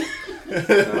shit.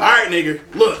 Alright, nigga.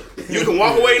 Look, you can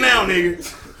walk away now, nigga.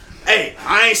 Hey,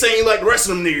 I ain't saying you like the rest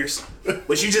of them niggers,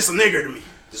 but you just a nigger to me.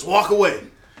 Just walk away.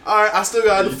 Alright, I still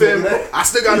gotta defend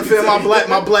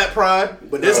my black pride,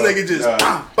 but this nigga just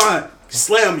fine,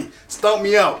 slam me, stomp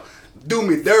me out, do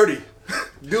me dirty.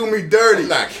 I'm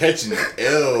not catching the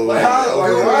L.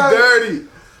 Do me dirty.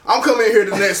 I'm coming in here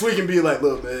the next week and be like,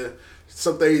 look, man,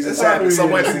 some things that's happening.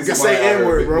 Some white people can say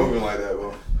N-word, bro. Like that,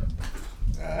 bro.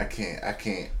 I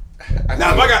can't.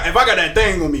 Now, if I got that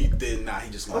thing on me, then nah, he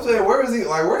just. I'm saying, where is he?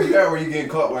 Like, where you at? Where you getting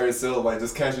caught by yourself? Like,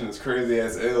 just catching this crazy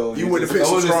ass L. You would have picked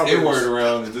some throwing this strawberries. N-word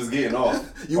around and just getting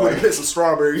off. You would have picked some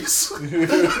strawberries. I'm trying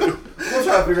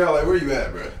to figure out like where you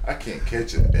at, bro. I can't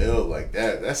catch an L like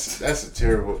that. That's a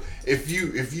terrible. If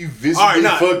you visibly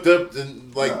fucked up,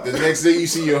 then like the next day you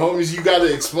see your homies, you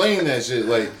gotta explain that shit.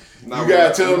 Like you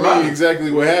gotta tell me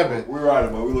exactly what happened. We're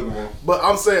riding, man. We looking for him. But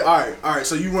I'm saying, all right.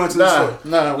 So you run to the store.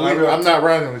 I'm not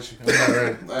riding with you. I'm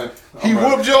not riding. He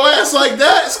whooped your ass like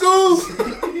that, school?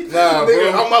 Nah,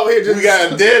 nigga, bro. I'm out here just. We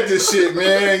gotta dead this shit,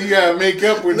 man. You gotta make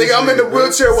up with this. Nigga, I'm in the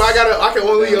wheelchair where I can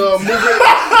only move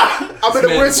it. I'm in the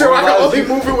wheelchair where I can only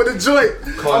move it with a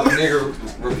joint. Call the nigga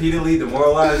repeatedly,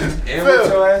 demoralize you, and whip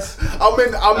your ass. I'm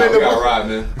in the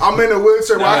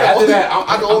wheelchair where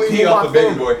I can only pee move off my the baby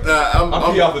thumb. boy.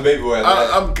 I'm pee off the baby boy.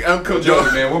 I'm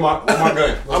joking, man. Where my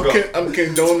gun? I'm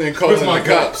condoning calling the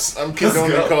cops. I'm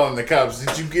condoning calling the cops.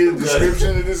 Did you get a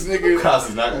description of this nigga? Cops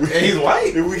is not. And he's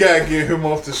white. We gotta get him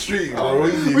off the street, bro.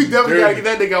 We definitely gotta get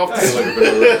that nigga off the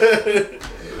street.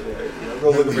 Go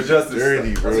looking for justice.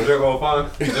 Dirty, bro. That's what they're gonna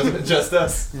find. Just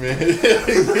us. Man.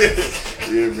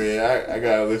 Yeah, man. I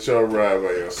gotta let y'all ride by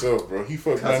yourself, bro. He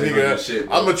fucked my nigga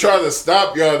up. I'm gonna try to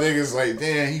stop y'all niggas like,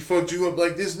 damn, he fucked you up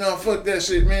like this. Nah, fuck that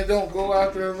shit, man. Don't go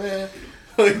after him, man.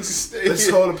 Like, just stay Let's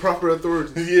here. call the proper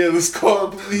authorities. Yeah, let's call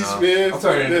the police, man. I'm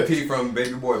turning into P from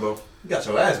Baby Boy, bro. You got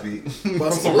your ass beat.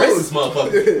 From some racist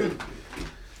motherfucker.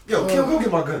 Yo, Kim, go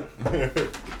get my gun.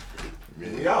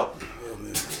 Man, out.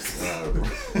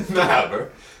 Nah, bro.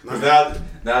 Cause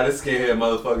now this scared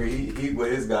motherfucker, he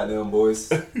with his goddamn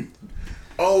boys.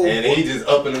 Oh, and he just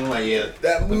up and I'm like, yeah.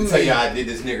 That let me movie. tell you how I did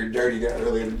this nigga dirty guy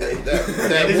earlier today.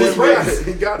 That one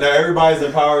He got it. Now everybody's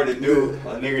empowered to do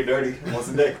a nigga dirty once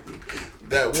a day.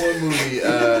 That one movie,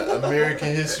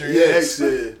 American History X.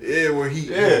 Yeah, where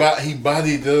he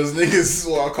bodied those niggas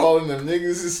while calling them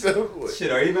niggas and stuff. Like,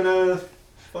 Shit, or even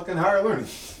fucking higher learning.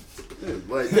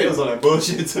 Like, They was on that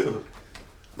bullshit too.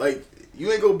 Like,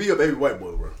 you ain't gonna be a baby white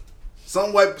boy, bro.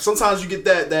 Sometimes you get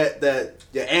that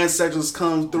your ancestors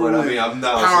come through But I and mean, I'm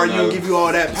not power you and give you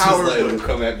all that power. Just let them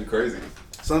come at me crazy.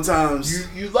 Sometimes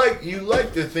you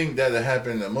like to think that'll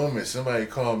happen the moment somebody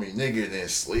call me nigga, then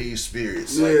slave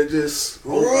spirits. Yeah, Like, just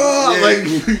like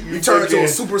you turn into a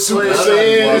super slave.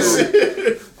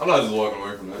 I'm not just walking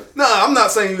away from that. Nah, I'm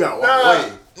not saying you got to walk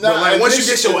away. But like once you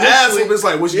get your ass whooped, it's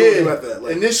like what you gonna do about that?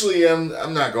 Like, initially, I'm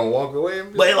not gonna walk away.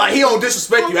 But like he don't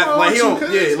disrespect you.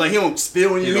 Like he don't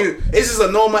spill on you. It's just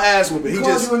a normal ass whooping. He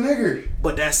just you a nigger.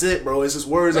 But that's it, bro. It's just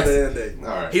words at the end of the day. All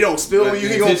right. He don't spill on you.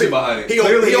 He gonna behind it. He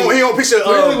don't picture.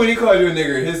 Clearly, when he called you a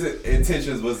nigger, his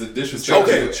intentions was to disrespect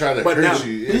you. Try to but hurt now-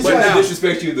 you. He's But trying now- to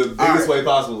disrespect you the biggest way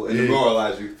possible and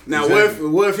demoralize you. Now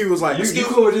what if he was like, You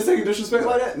cool with just taking disrespect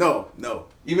like that? No.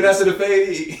 Even after the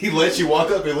fade, he let you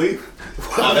walk up and leave?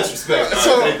 Oh, that's respect.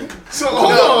 So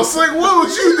hold on. So like, what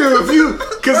would you do if you?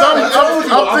 Because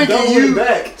I'm thinking you.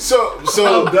 Back. So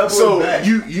back.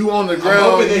 you on the I'm ground.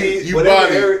 hoping that You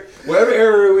body. whatever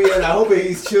area we in, I hope that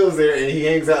he chills there and he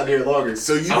hangs out there longer.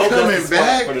 So you I hope that's coming the spot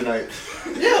back? for the night?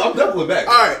 Yeah, I'm doubling back.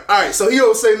 All right. So he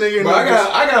don't say nigga. But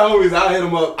I got homies. I'll hit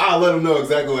him up. I'll let him know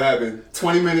exactly what happened.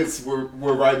 20 minutes, we're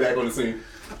right back on the scene.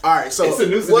 All right. So It's a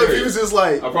new what if scenario. he was just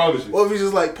like? I promise you. What if he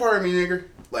just like, pardon me, nigger?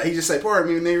 Like he just say,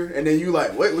 pardon me, nigger, and then you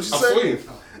like, what you I'm say? swinging.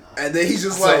 And then he's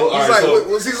just So, like, all right, so-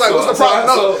 what's the problem?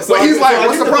 No, so but he's I like, get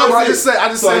what's the the problem? first I just hit.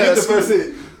 said, So I get the first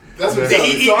hit. That's what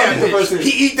He eat that bitch. hit.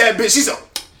 He eat that bitch. He's a.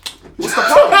 What's the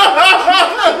problem?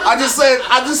 I just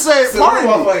said, pardon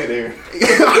me. Fight there.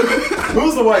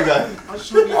 Who's the white guy?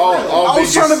 I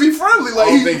was trying to be friendly. Like,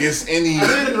 I don't think it's any. I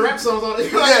did in the rap songs all day.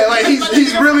 Yeah, like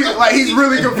he's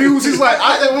really confused. He's like,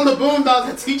 I one of the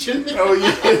Boondocks teaching. Oh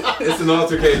yeah. It's an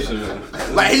altercation, man.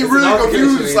 like he It's really an altercation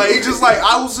confused. Like he just like,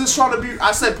 I was just trying to be.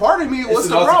 I said, pardon me. What's It's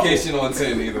the an problem? altercation on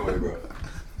 10 either way, bro.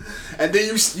 And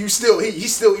then he's still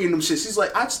eating them shit. She's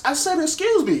like, I said,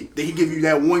 excuse me. Then he give you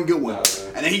that one good one,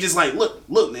 and then he just like, look,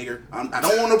 nigga, I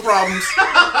don't want no problems.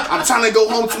 I'm trying to go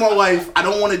home to my wife. I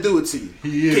don't want to do it to you.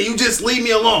 Yeah. Can you just leave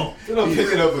me alone? Then I'm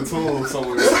picking up a tool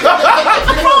somewhere. He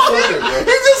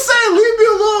just said, leave me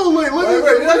alone. Like, Wait,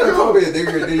 you're not gonna call me a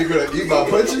nigga and then you're gonna eat my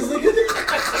punches, nigga?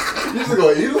 You just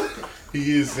gonna eat them?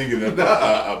 He is thinking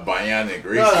about a bionic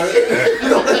racist.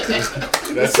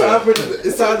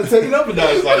 It's time to take it up a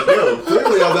notch. Like, yo,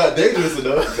 clearly I'm not dangerous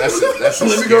enough. That's a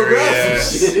Let me go scary grab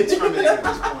ass. some shit.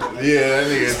 Yeah, that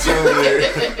nigga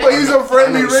Terminator. But he's a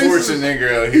friendly racist. Schwarzenegger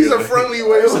out here. He's a friendly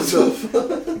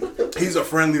racist. He's a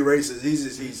friendly racist.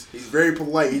 He's very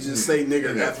polite. He just say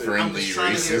nigger That after. friendly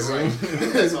racism.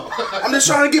 That's all. I'm just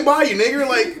trying to get by you, nigger.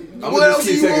 Like, I'm what gonna else just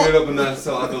do keep you taking want? it up a notch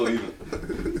until I feel even.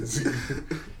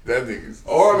 That nigga's.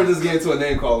 Or I'm gonna just get into a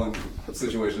name calling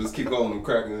situation. Just keep calling him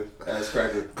Cracker, ass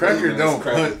Cracker. Cracker don't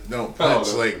Cracker. punch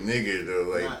Oh, like nigga though.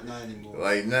 Like Not anymore.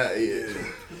 like not yeah.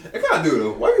 It kind of do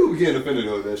though. Why people getting offended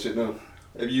over that shit now?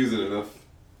 If you use it enough,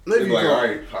 they Maybe be you like,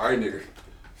 call, all right, nigga.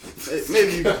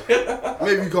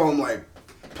 maybe you call him like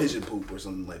pigeon poop or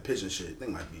something, like pigeon shit. They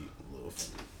might be a little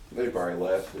funny. They probably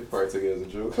laugh. They probably take it as a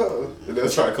joke. And they'll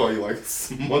try to call you like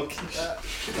monkey.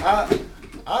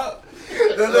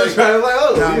 They're trying to like,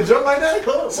 oh, you joke like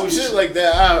that? Some shit like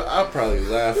that, I'll probably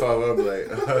laugh off. I'll be like,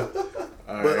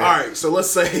 But all right, so let's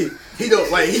say he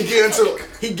don't like he get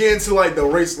into like the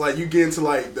race, like you get into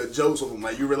like the jokes with him,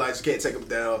 like you realize you can't take him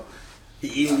down. He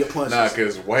eating your punches. nah,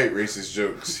 cause white racist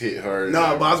jokes hit hard.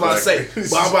 No, but I was about to say,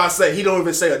 Black- he don't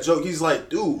even say a joke. He's like,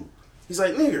 dude, he's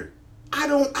like, nigger, I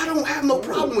don't have no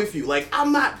problem with you. Like,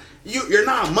 I'm not, you're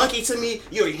not a monkey to me.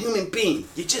 You're a human being.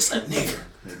 You're just a nigger.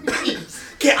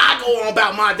 Can I go on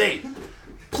about my day?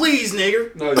 Please,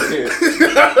 nigger. No, you can't.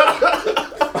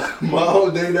 My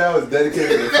whole day now is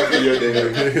dedicated to fucking your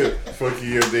day.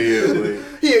 Fucking your day up,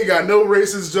 like. He ain't got no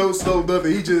racist jokes, no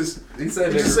nothing. He just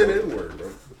said said the N-word, bro.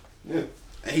 Yeah.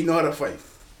 And he know how to fight.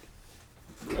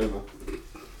 Whatever.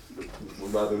 We're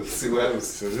about to see what happens.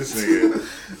 So this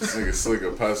nigga Slick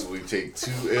will possibly take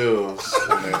 2 L's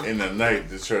in the night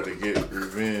to try to get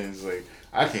revenge. Like,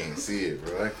 I can't see it,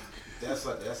 bro. That's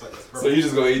like the perfect. So you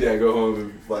just gonna eat that, go home,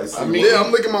 and like. See Yeah,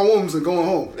 I'm licking my wounds and going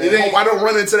home. It ain't- Hope I don't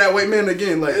run into that white man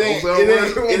again. Like,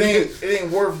 It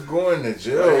ain't worth going to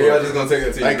jail. Y'all just gonna take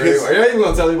that to your Like, grave? Are y'all even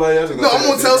gonna tell anybody? Y'all just No, gonna I'm take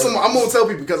gonna that tell to your someone. I'm gonna tell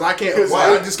people because I can't.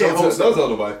 Why? I just can't Don't host tell it.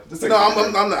 nobody. Just take No, it to your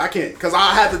I'm not. I can't because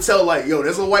I have to tell like, yo,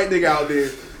 there's a white nigga out there.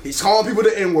 He's calling people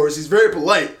the N-words. He's very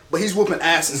polite, but he's whooping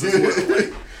asses as well.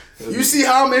 Like, you see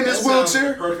how I'm in this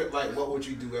wheelchair? Perfect. Like, what would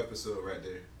you do episode right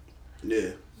there.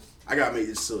 Yeah, I gotta make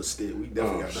this to a skit. We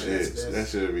definitely Oh got shit, that. that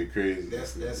should be crazy.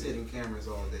 That's hitting cameras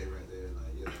all day right there.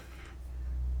 Like, you know,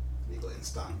 they go ahead and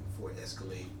stop before it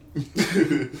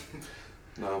escalates.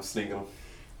 No, I'm sneaking them.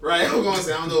 Right, I'm gonna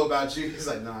say I don't know about you. He's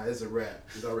like, nah, it's a wrap.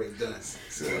 It's already done.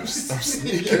 So I'm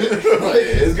sneaking.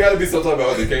 It's got to be some type of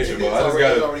altercation, but I just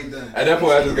It's got already done. At that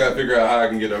point, I just got to figure out how I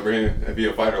can get over him and be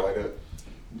a fighter like that.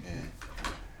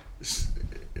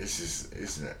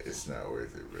 It's not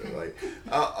worth it, bro. Like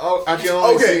I can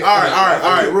only Okay, see, all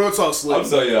right. Real talk, Slick. I'm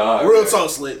telling you, all right, Real man. talk,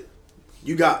 Slick.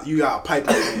 You got a pipe.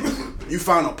 You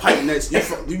found a pipe next.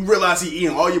 You realize he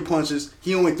eating all your punches.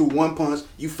 He only threw one punch.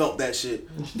 You felt that shit.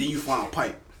 Then you found a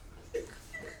pipe.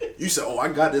 You said, "Oh, I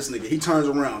got this nigga." He turns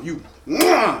around. You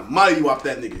mighty whop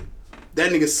that nigga.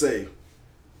 That nigga say,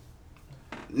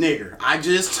 "Nigger, I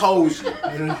just told you,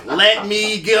 let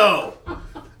me go."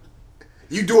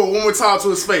 You do it one more time to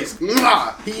his face. He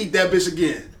eat that bitch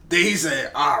again. Then he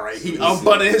said, all right. He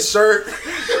unbuttoned his shirt.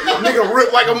 Nigga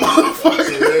ripped like a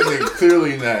motherfucker. that nigga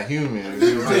clearly not human.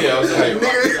 Yeah, I was like,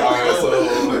 Nigga.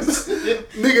 alright, so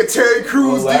Nigga Terry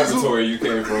Crews what Diesel. laboratory you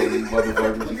came from,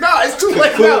 motherfucker? Nah, it's too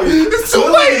late now. It's too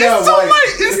late. It's too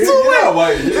late. It's too You're not late.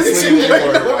 white. You're It's just too really late.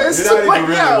 white. No, it's You're too not late even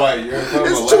really now. white. You're from a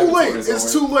It's too laboratory late.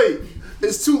 It's somewhere. too late.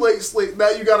 It's too late, Slick. Now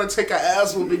you gotta take an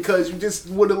ass one because you just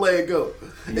wouldn't let it go.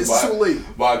 It's too late.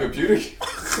 By a computer? I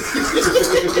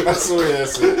swear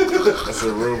that's a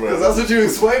robot. Because that's what you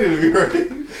explained to me, right?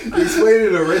 You explained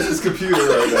it a racist computer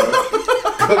right now.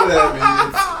 Coming at me.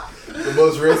 It's the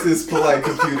most racist, polite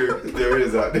computer there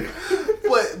is out there.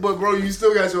 But bro, you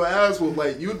still got your ass whooped.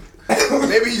 Like you,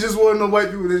 maybe he just wanted no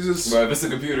white people to just. But if it's a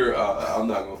computer, I'm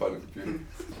not gonna fight a computer.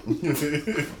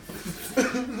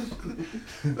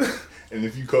 And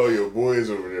if you call your boys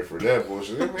over there for that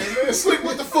bullshit, man, Slick,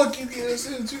 what the fuck you get us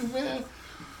into, man?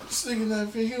 Slick not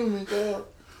for human, dog.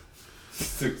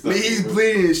 I mean, he's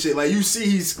bleeding and shit. Like you see,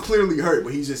 he's clearly hurt,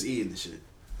 but he's just eating the shit.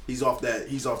 He's off that.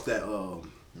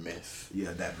 Meth.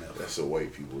 Yeah, that meth. That's a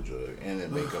white people drug, and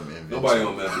it make them invincible. Nobody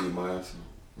on meth eat my ass.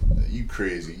 You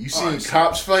crazy? You seen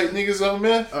cops fight niggas on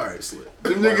meth? All right, Slick.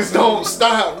 Them niggas don't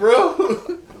stop, bro.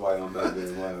 Nobody on meth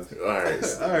eat my ass.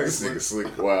 Alright, this nigga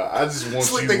Slick. Wow, I just want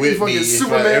Slick you think with he me. fucking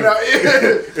Superman out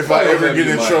here. If I ever get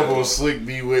in my trouble, ass. Slick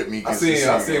be with me. I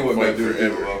seen what meth do to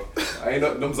people, bro. I ain't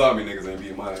no, them zombie niggas ain't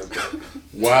beating my ass, bro.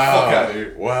 Wow. Fuck outta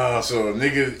here. Wow. So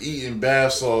niggas eating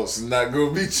bath salts is not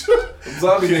gonna beat you. Them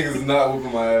zombie niggas is not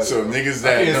whooping my ass. So bro. niggas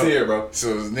that I can't see it, bro.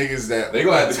 So niggas that They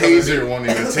gonna have to come at taser me. won't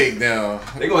even take down.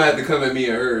 They gonna have to come at me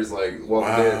and hers like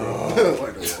Walking Dead, bro.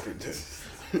 Like the Walking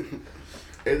Dead.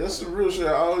 Hey, that's the real shit.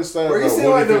 I always thought Bro, you about seen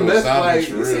what like if it them was meth, zombies like for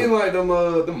you real. seen like them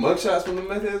mugshots from the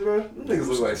meth heads, bro? Them niggas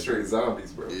look like straight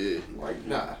zombies, bro. Yeah. Like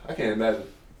nah, I can't imagine.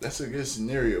 That's a good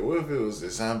scenario. What if it was a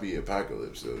zombie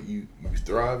apocalypse though? You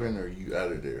thriving or you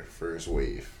out of there first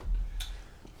wave?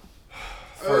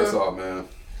 First off, man,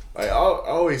 Like I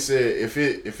always said, if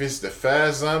it's the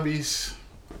fast zombies,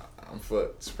 I'm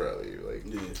fucked. It's probably like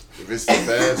Yeah. if it's the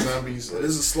fast zombies, like,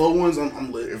 This is the slow ones.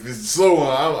 I'm lit. if it's the slow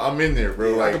one, I'm in there, bro.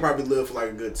 Yeah, I like could probably live for like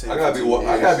a good 10. I gotta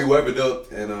 15 be weaponed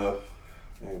up and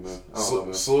hey man, I don't know,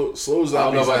 man. slow zombies. I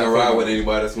don't know if I can not ride fun. with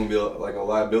anybody that's gonna be like a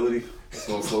liability. That's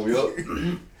gonna slow me up.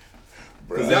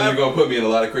 Bro, Because then you're gonna put me in a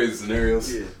lot of crazy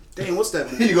scenarios. Yeah. Dang, what's that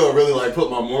movie? You gonna really like put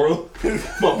my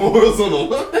morals on the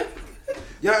line.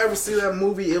 Y'all ever see that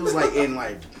movie? It was like in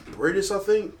like British, I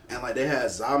think, and like they had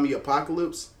zombie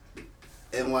apocalypse,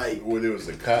 and like when it was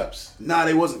the cops. nah,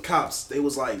 they wasn't cops. They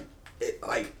was like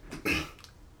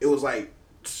it was like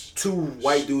two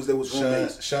white dudes that was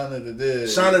roommates. Shaun of the Dead.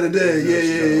 Shaun of the Dead, Shaun of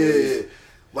the yeah.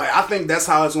 Like I think that's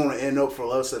how it's gonna end up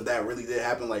for us if that really did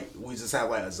happen. Like we just have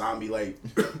like a zombie, like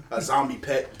a zombie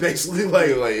pet, basically.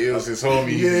 Like it was his homie.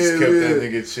 He Yeah, just kept yeah. that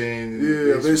nigga chained.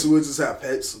 yeah, basically we just have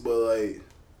pets. But like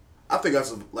I think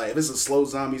like if it's a slow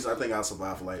zombies, I think I'll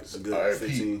survive for like a good All right,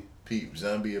 15. peep,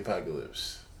 zombie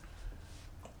apocalypse.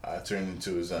 I turned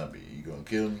into a zombie. You gonna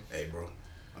kill me? Hey, bro,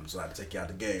 I'm just about to take you out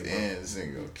the game, bro. Damn, this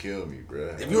nigga gonna kill me,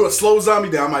 bro. If you're a slow zombie,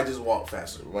 then I might just walk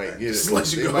faster. Might get just it.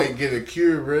 let you They go. might get a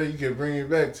cure, bro. You can bring it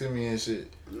back to me and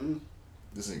shit. Mm.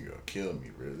 This nigga gonna kill me,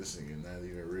 bro. This nigga not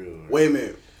even real. Wait a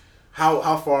minute.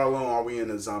 How far along are we in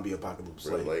the zombie apocalypse?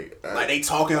 Bro, Like like they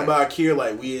talking about cure,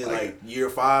 like we in like- like year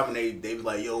 5, and they be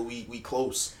like, yo, we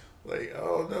close. Like, I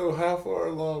don't know how far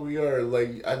along we are.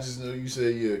 Like, I just know you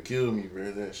said you'd kill me,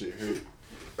 bro. That shit hurt.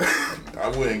 I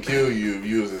wouldn't kill you if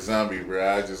you was a zombie,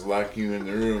 bro. I'd just lock you in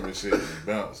the room and shit and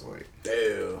bounce. Like,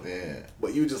 Damn.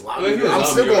 But you just lock Well, if me. you're a I'm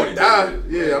zombie, still you gonna already die.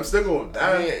 did it. Yeah, I'm still gonna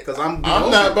die because I'm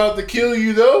not about to kill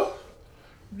you though.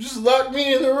 Just lock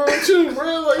me in the room too,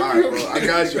 bro. Like, All right, bro. I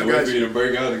got you. I Wait got for you. you to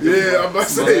break out and Yeah, I'm about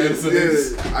to my say.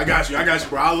 ass. Yeah, I got you,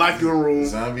 bro. I'll lock you in a room.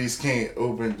 Zombies can't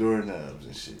open doorknobs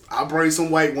and shit. I'll bring some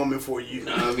white woman for you.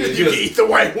 Nah, I mean, you just- can eat the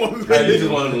white woman. Hey, you just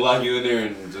wanted to lock you in there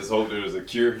and just hope there was a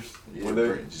cure Yeah, one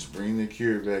day. just bring the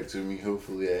cure back to me.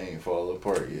 Hopefully, I ain't fall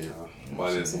apart yet.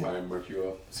 Why did somebody murk you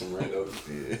up? Some rando.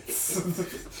 Yeah.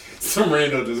 Some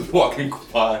rando just walking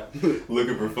by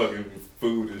looking for fucking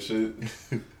food and shit.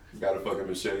 Got a fucking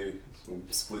machete.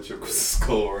 Split your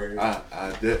skull right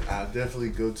here. I definitely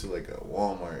go to like a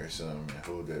Walmart or something and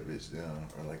hold that bitch down,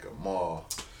 or like a mall.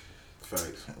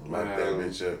 Facts. And lock that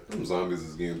bitch up. Them zombies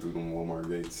is getting through them Walmart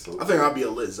gates. So I think I'll be a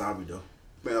lit zombie though.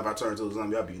 Man, if I turn into a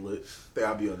zombie, I'll be lit. I think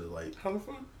I'll be able to like. How the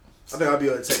fuck? I think I'll be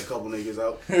able to take a couple niggas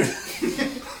out.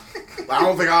 Like, I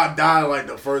don't think I'll die like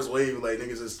the first wave. Like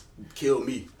niggas just kill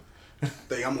me. I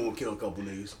think I'm gonna kill a couple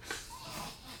niggas.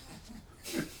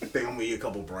 I think I'm gonna eat a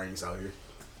couple brains out here.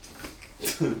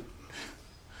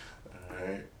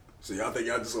 Alright. So y'all think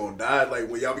y'all just gonna die? Like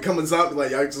when y'all become a zombie,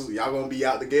 like y'all gonna be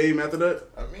out the game after that?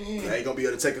 I mean, Y'all ain't gonna be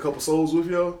able to take a couple souls with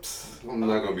y'all? I'm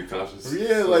not gonna be conscious.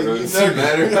 yeah, like you it never doesn't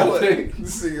matter. I like, think.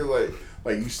 this nigga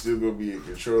like you still gonna be in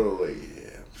control. Like, yeah,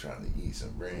 I'm trying to eat some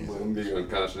brains. I'm being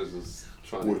unconscious. Is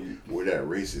trying to eat. Where that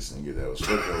racist nigga that was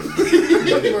fucking with me.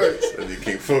 That nigga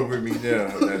can't fuck with me now.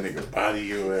 That nigga body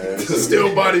your ass.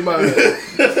 Still body my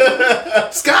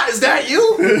ass. Scott, is that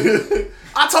you?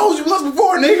 I told you once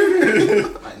before,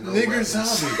 nigga. Nigger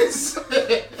zombies.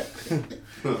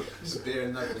 Just bare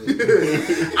knuckles.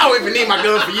 I don't even need my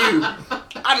gun for you.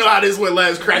 I know how this went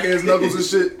last, cracking his knuckles and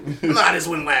shit. I know how this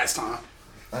went last time.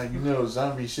 You know,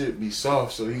 zombie shit be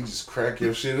soft, so he just crack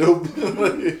your shit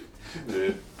open.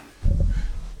 Yeah.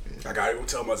 I gotta go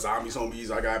tell my zombies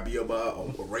homies I gotta be about a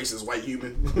racist white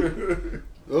human.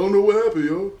 I don't know what happened,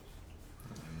 yo.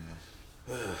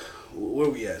 Where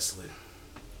we at, Slick?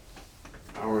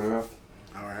 Hour and a half.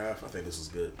 Hour and a half? I think this is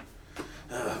good.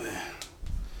 Oh, man.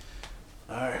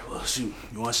 All right, well, shoot.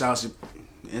 You want to shout out your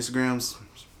Instagrams,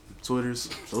 Twitters,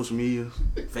 social media,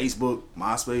 Facebook,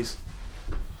 MySpace?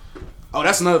 Oh,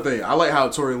 that's another thing. I like how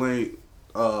Tory Lane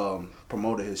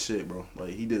promoted his shit, bro.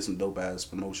 Like, he did some dope-ass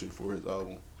promotion for his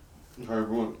album. Heard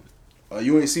one.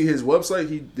 You ain't see his website?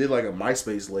 He did, like, a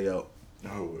MySpace layout.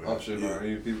 Oh, shit, Yeah.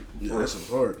 man. Yeah, that's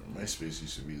hard. MySpace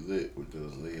used to be lit with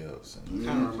those layouts. Kind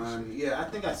of remind me. Yeah, I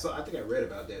think I read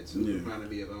about that too. Yeah. It reminded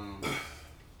me of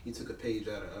he took a page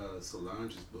out of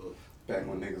Solange's book. Back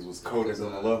when niggas was coded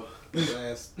on the low. The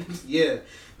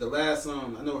last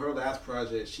I know her last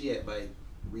project, she had like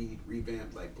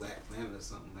revamped like Black Planet or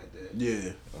something like that.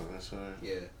 Yeah. Oh, that's hard.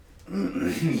 Yeah.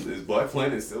 Is Black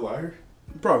Planet still out here?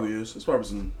 Probably is. It's probably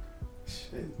some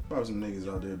Shit. niggas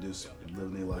out there just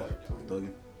living their life,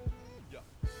 thugging.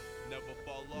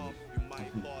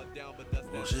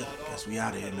 Well, shit. Guess we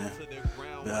out of here, man.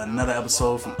 Another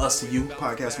episode from us to you,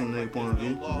 podcast from the nigga point of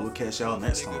view. We'll catch y'all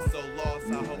next time.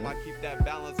 I hope I keep that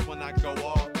balance when I go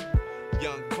off.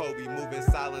 Young Kobe, moving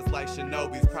silence like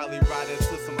Shinobi's. Probably riding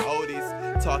to some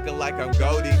oldies, talking like I'm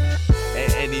Goldie.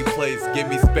 At any place, give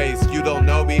me space. You don't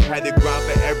know me, had to grind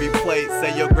for every plate.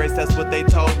 Say your grace, that's what they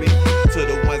told me. To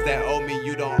the ones that owe me,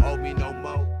 you don't owe me.